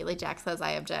then immediately Jack says,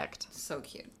 I object. So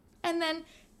cute. And then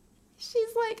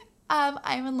she's like,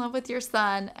 I'm in love with your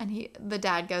son. And the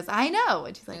dad goes, I know.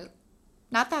 And she's like,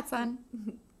 not that son.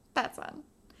 That son.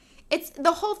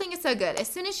 The whole thing is so good. As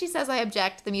soon as she says, I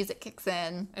object, the music kicks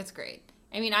in. It's great.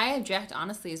 I mean, I object,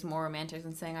 honestly, is more romantic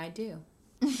than saying I do.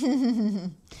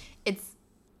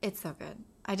 It's so good.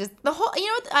 You know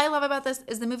what I love about this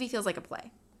is the movie feels like a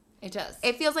play. It does.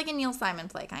 It feels like a Neil Simon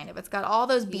play, kind of. It's got all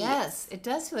those beats. Yes, it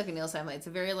does feel like a Neil Simon play. It's a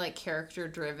very, like,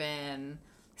 character-driven,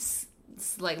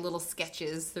 like, little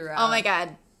sketches throughout. Oh, my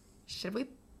God. Should we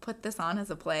put this on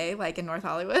as a play, like, in North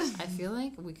Hollywood? I feel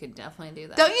like we could definitely do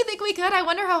that. Don't you think we could? I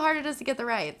wonder how hard it is to get the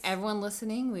rights. Everyone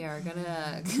listening, we are going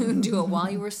to do a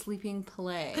While You Were Sleeping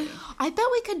play. I bet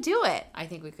we could do it. I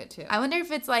think we could, too. I wonder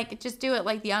if it's, like, just do it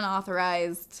like the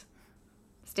unauthorized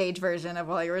stage version of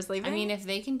While You Were Sleeping. I mean, if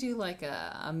they can do like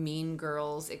a Mean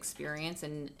Girls experience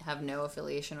and have no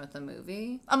affiliation with the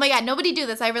movie. Oh my God, nobody do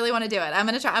this. I really want to do it. I'm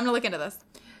going to try. I'm going to look into this.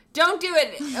 Don't do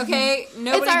it, okay?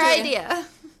 Nobody it's our idea.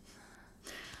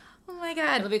 Oh my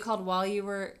God. It'll be called While You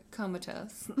Were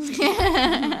Comatose.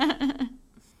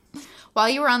 While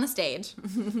you were on the stage.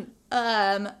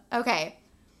 Okay.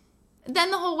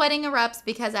 Then the whole wedding erupts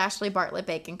because Ashley Bartlett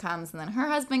Bacon comes, and then her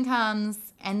husband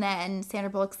comes, and then Sandra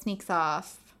Bullock sneaks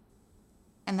off.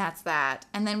 And that's that.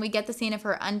 And then we get the scene of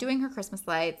her undoing her Christmas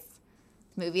lights.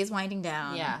 The movie is winding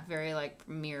down. Yeah, very, like,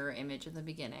 mirror image in the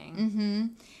beginning. Mm-hmm.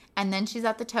 And then she's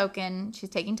at the token. She's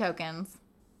taking tokens.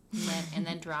 And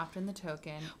then dropped in the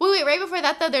token. Wait, right before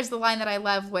that, though, there's the line that I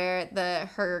love where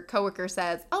her coworker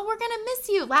says, oh, we're going to miss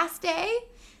you last day.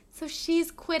 So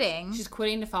she's quitting. She's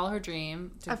quitting to follow her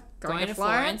dream. Going to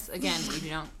Florence. Again, we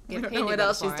don't get paid to go to Florence. I don't know what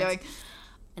else she's doing.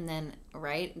 And then,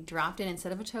 dropped in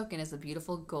instead of a token is a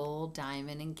beautiful gold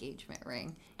diamond engagement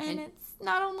ring. And it's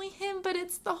not only him, but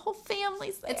it's the whole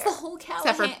family there. It's the whole Callahan.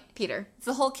 Except for Peter. It's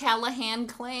the whole Callahan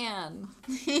clan.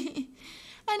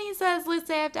 And he says,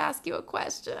 Lucy, I have to ask you a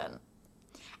question.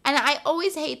 And I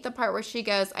always hate the part where she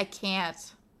goes, I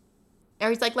can't. Or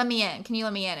he's like, let me in. Can you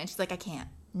let me in? And she's like, I can't.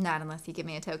 Not unless you give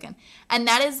me a token. And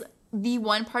that is the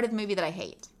one part of the movie that I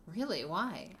hate. Really?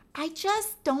 Why? I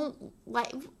just don't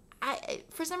like...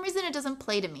 for some reason, it doesn't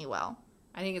play to me well.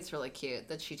 I think it's really cute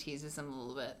that she teases him a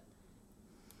little bit.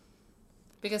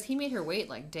 Because he made her wait,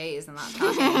 like, days and not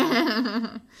talking.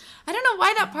 I don't know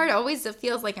why that part always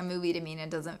feels like a movie to me and it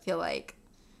doesn't feel like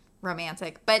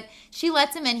romantic. But she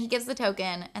lets him in, he gives the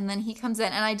token, and then he comes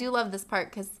in. And I do love this part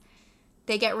because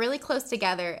they get really close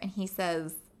together and he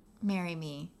says, marry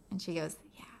me. And she goes,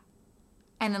 yeah.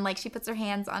 And then, like, she puts her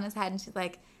hands on his head and she's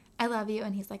like, I love you.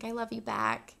 And he's like, I love you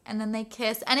back. And then they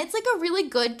kiss. And it's like a really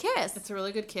good kiss. It's a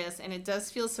really good kiss. And it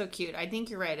does feel so cute. I think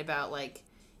you're right about, like,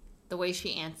 the way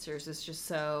she answers is just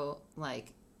so,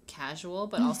 like, casual,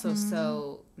 but also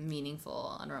so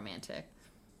meaningful and romantic.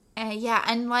 Yeah.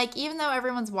 And, like, even though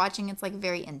everyone's watching, it's, like,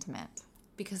 very intimate.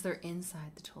 Because they're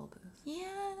inside the toll booth.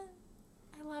 Yeah.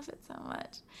 I love it so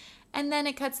much. And then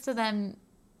it cuts to them.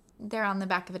 They're on the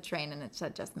back of a train and it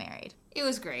said just married. It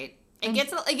was great. It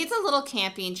gets a little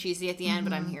campy and cheesy at the end,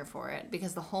 but I'm here for it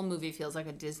because the whole movie feels like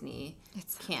a Disney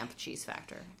camp cheese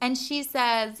factor. And she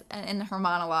says in her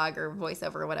monologue or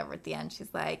voiceover or whatever at the end,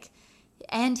 she's like,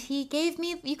 and he gave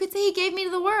me, you could say he gave me to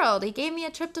the world. He gave me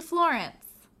a trip to Florence.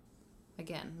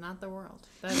 Again, not the world.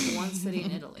 That is one city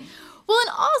in Italy. Well, and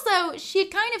also, she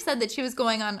had kind of said that she was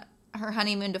going on her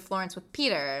honeymoon to Florence with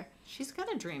Peter. She's got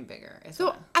to dream bigger.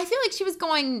 So I feel like she was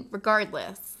going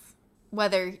regardless,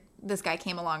 whether this guy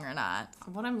came along or not.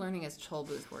 What I'm learning is toll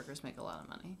booth workers make a lot of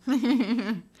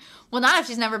money. Well, not if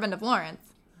she's never been to Florence.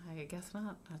 I guess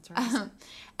not. That's right.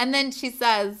 And then she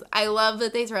says, I love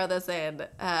that they throw this in.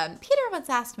 Peter once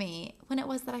asked me when it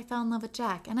was that I fell in love with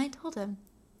Jack, and I told him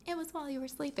it was while you were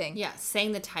sleeping. Yeah,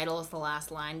 saying the title is the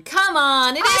last line. Come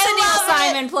on, it is a Neil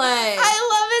Simon play. I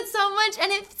love it so much,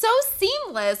 and it's so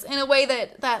seamless in a way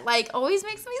that like always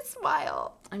makes me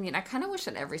smile. I mean, I kind of wish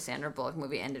that every Sandra Bullock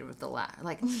movie ended with the last,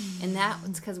 like, and that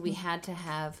was because we had to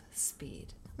have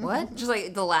speed. What? Just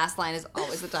like the last line is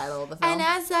always the title of the film. And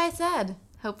as I said,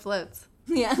 hope floats.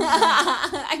 Yeah.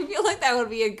 I feel like that would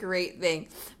be a great thing.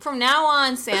 From now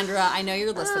on, Sandra, I know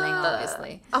you're listening,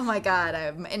 obviously. Oh my God,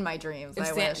 I'm in my dreams.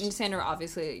 I wish. Sandra,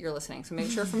 obviously you're listening, so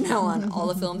make sure from now on all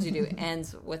the films you do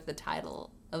ends with the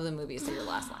title of the movie, so your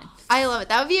last line. I love it.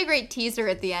 That would be a great teaser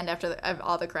at the end after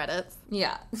all the credits.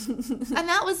 Yeah. And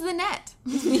that was the net.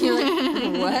 You're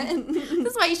like, what?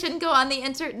 This is why you shouldn't go on the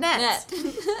internet.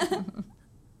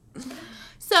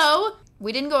 So,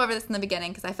 we didn't go over this in the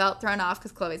beginning because I felt thrown off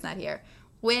because Chloe's not here.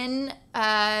 When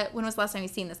was the last time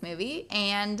you've seen this movie,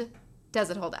 and does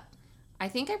it hold up? I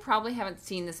think I probably haven't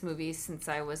seen this movie since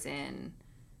I was in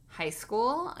high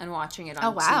school and watching it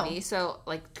on TV. So,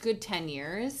 like, good 10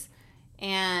 years.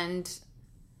 And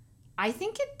I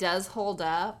think it does hold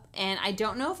up. And I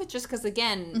don't know if it's just because,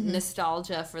 again,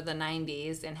 nostalgia for the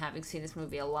 90s and having seen this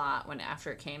movie a lot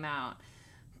after it came out.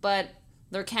 But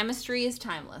their chemistry is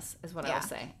timeless, is what I will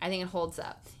say. I think it holds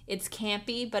up. It's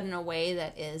campy, but in a way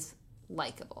that is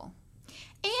likable.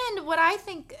 And what I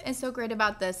think is so great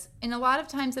about this, and a lot of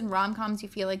times in rom-coms you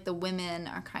feel like the women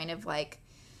are kind of like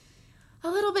a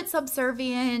little bit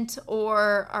subservient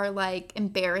or are like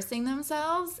embarrassing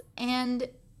themselves, and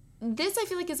this I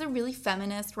feel like is a really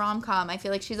feminist rom-com. I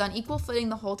feel like she's on equal footing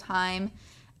the whole time.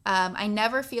 I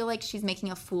never feel like she's making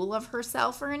a fool of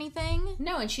herself or anything.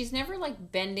 No, and she's never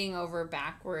like bending over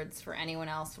backwards for anyone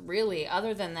else really,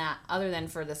 other than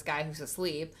for this guy who's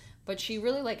asleep. But she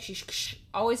really, like, she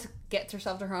always gets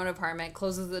herself to her own apartment,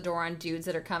 closes the door on dudes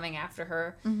that are coming after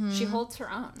her. Mm-hmm. She holds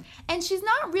her own. And she's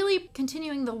not really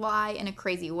continuing the lie in a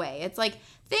crazy way. It's like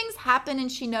things happen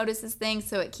and she notices things,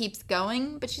 so it keeps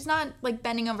going. But she's not, like,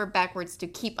 bending over backwards to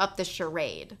keep up the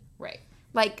charade. Right.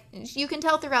 Like, you can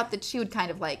tell throughout that she would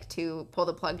kind of like to pull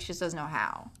the plug. She just doesn't know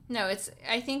how. No,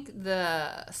 I think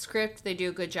the script, they do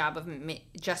a good job of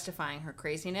justifying her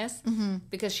craziness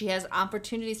because she has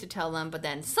opportunities to tell them, but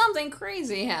then something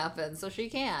crazy happens, so she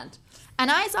can't. And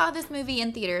I saw this movie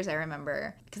in theaters, I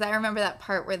remember. Because I remember that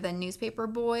part where the newspaper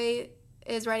boy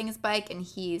is riding his bike and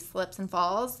he slips and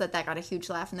falls, that got a huge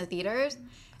laugh in the theaters.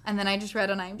 And then I just read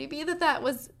on IMDb that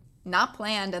was not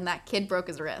planned and that kid broke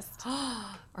his wrist.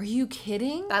 Are you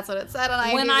kidding? That's what it said on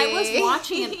IMDb. When I was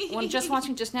watching it,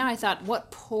 just now, I thought,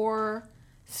 what poor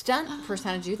stunt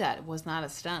person to do that. It was not a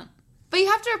stunt. But you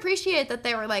have to appreciate that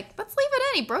they were like, let's leave it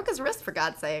in. He broke his wrist, for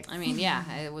God's sake. I mean, yeah,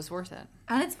 it was worth it.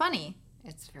 And it's funny.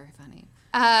 It's very funny.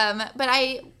 But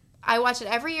I watch it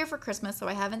every year for Christmas, so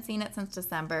I haven't seen it since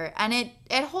December. And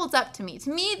it holds up to me. To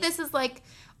me, this is like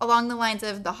along the lines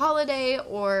of The Holiday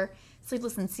or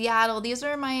Sleepless in Seattle. These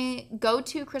are my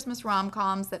go-to Christmas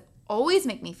rom-coms that always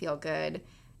make me feel good.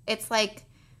 It's like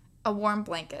a warm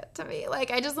blanket to me.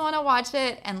 Like, I just want to watch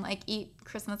it and like eat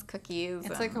Christmas cookies.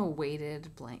 It's like a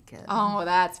weighted blanket. Oh,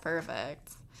 that's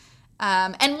perfect.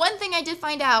 And one thing I did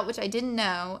find out, which I didn't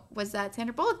know, was that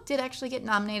Sandra Bullock did actually get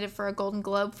nominated for a Golden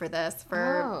Globe for this,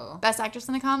 for Best Actress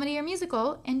in a Comedy or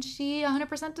Musical, and she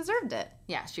 100% deserved it.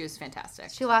 Yeah, she was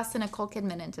fantastic. She lost to Nicole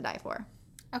Kidman in To Die For.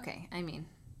 Okay, I mean...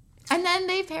 And then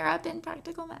they pair up in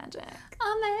Practical Magic.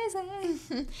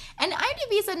 Amazing. And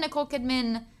IMDb said Nicole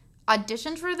Kidman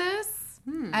auditioned for this.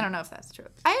 I don't know if that's true.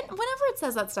 Whenever it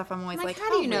says that stuff, I'm always like, how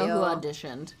do you know who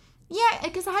auditioned? Yeah,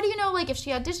 because how do you know, like, if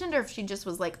she auditioned or if she just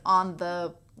was, like, on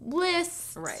the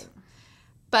list? Right.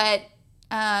 But,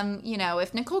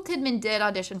 if Nicole Kidman did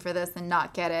audition for this and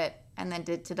not get it, and then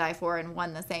did To Die For and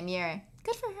won the same year,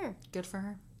 good for her. Good for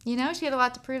her. You know, she had a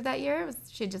lot to prove that year.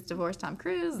 She just divorced Tom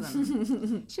Cruise,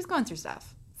 and she's going through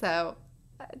stuff. So,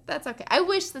 that's okay. I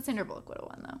wish that Sandra Bullock would have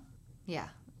won, though. Yeah,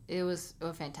 it was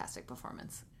a fantastic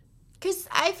performance. Because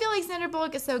I feel like Sandra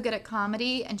Bullock is so good at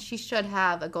comedy, and she should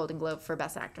have a Golden Globe for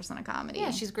Best Actress in a Comedy.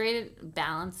 Yeah, she's great at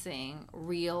balancing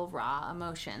real, raw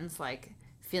emotions, like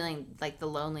feeling like the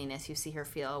loneliness you see her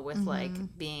feel with,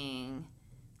 like, being,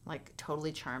 like,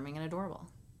 totally charming and adorable.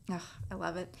 Oh, I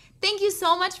love it. Thank you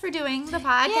so much for doing the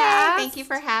podcast. Yeah, thank you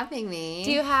for having me.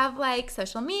 Do you have, like,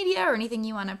 social media or anything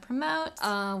you want to promote?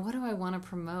 What do I want to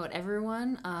promote?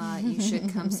 Everyone, you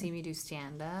should come see me do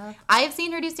stand-up. I have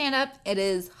seen her do stand-up. It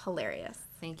is hilarious.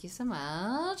 Thank you so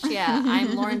much. Yeah,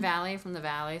 I'm Lauren Valley from the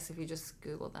Valley, so if you just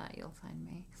Google that, you'll find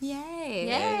me.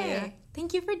 Yay.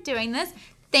 Thank you for doing this.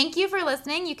 Thank you for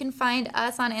listening. You can find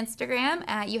us on Instagram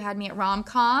at You Had Me at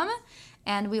Romcom.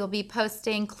 And we will be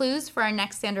posting clues for our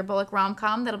next Sandra Bullock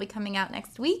rom-com that'll be coming out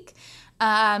next week.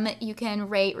 You can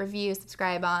rate, review,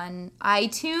 subscribe on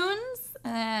iTunes.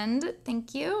 And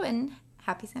thank you, and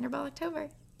happy Sandra Bullock-tober.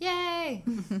 Yay!